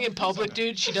does this thing in public,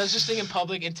 dude. She does this thing in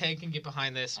public, and Tank can get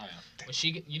behind this. Oh, yeah. When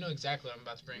you know exactly what I'm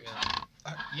about to bring up.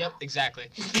 Yep, exactly.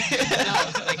 No,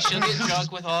 like she'll get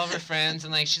drunk with all of her friends,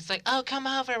 and like she's like, "Oh, come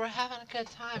over, we're having a good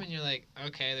time," and you're like,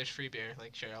 "Okay, there's free beer.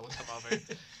 Like, sure, I'll come over."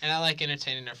 And I like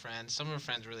entertaining her friends. Some of her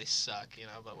friends really suck, you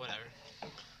know, but whatever.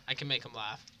 I can make them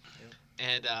laugh.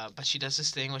 And but she does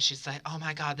this thing where she's like, "Oh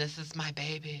my God, this is my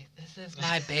baby. This is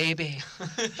my baby."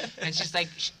 And she's like,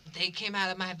 "They came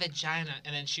out of my vagina."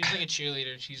 And then she's like a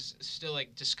cheerleader, and she's still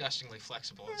like disgustingly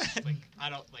flexible. It's like I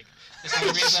don't like. That's the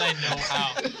only reason I know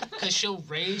how. Because she'll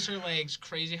raise her legs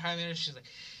crazy high there. She's like,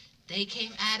 "They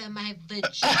came out of my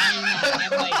vagina,"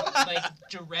 and like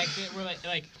direct it. We're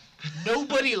like.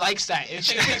 Nobody likes that, and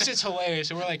she thinks it's hilarious.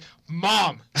 And we're like,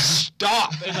 "Mom,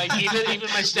 stop!" And like even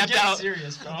my stepdad.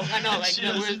 Serious, bro. I know, like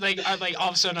we're like all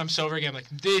of a sudden I'm sober again. I'm like,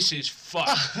 this is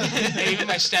fucked. And even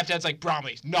my stepdad's like,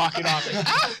 "Bromley, knock it off." Like,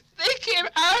 they came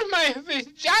out of my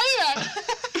vagina.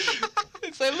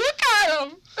 It's like, look at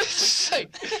them. It's like,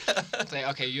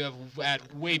 okay, you have had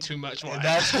way too much wine. And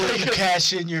that's where you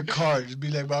cash in your card. Just be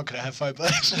like, "Mom, can I have $5?" Can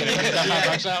I get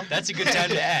that $5 out? That's a good time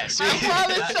to ask. My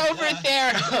wallet's over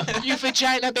there. You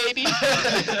vagina baby.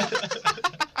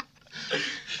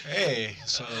 Hey,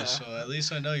 so at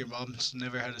least I know your mom's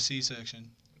never had a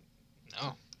C-section.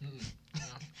 No.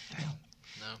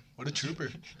 What a trooper.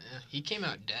 Yeah, he came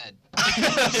out dead.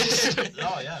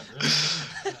 Oh yeah,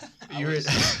 really.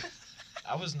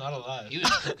 I was not alive. He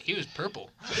was purple.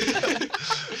 I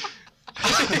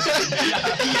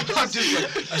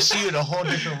see you in a whole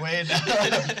different way now.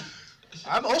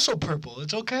 I'm also purple.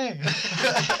 It's okay.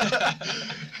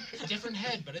 Different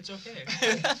head, but it's okay.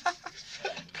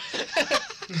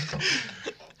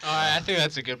 Alright, I think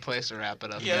that's a good place to wrap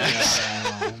it up. Yeah.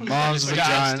 Mom's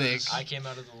vagina. I came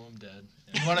out of the womb dead.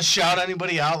 You want to shout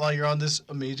anybody out while you're on this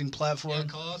amazing Yeah, platform?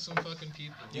 call out some fucking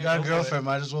people. You got a girlfriend,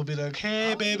 might as well be like,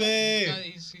 "Hey, baby."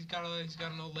 He's got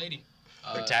an old lady.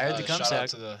 Retired the cum shout out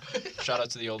sack. shout out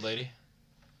to the old lady.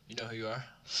 You know who you are.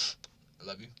 I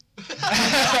love you.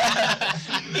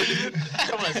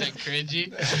 That wasn't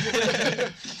cringy.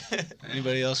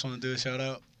 Anybody else want to do a shout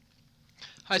out?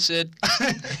 Hi, Sid.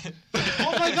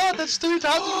 Oh my God, that's 3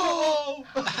 times. Oh!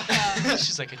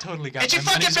 She's like, I totally got And you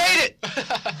my fucking money's made it!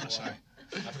 I'm sorry.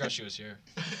 I forgot she was here.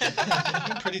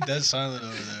 I'm pretty dead silent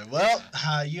over there. Well,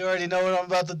 you already know what I'm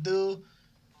about to do.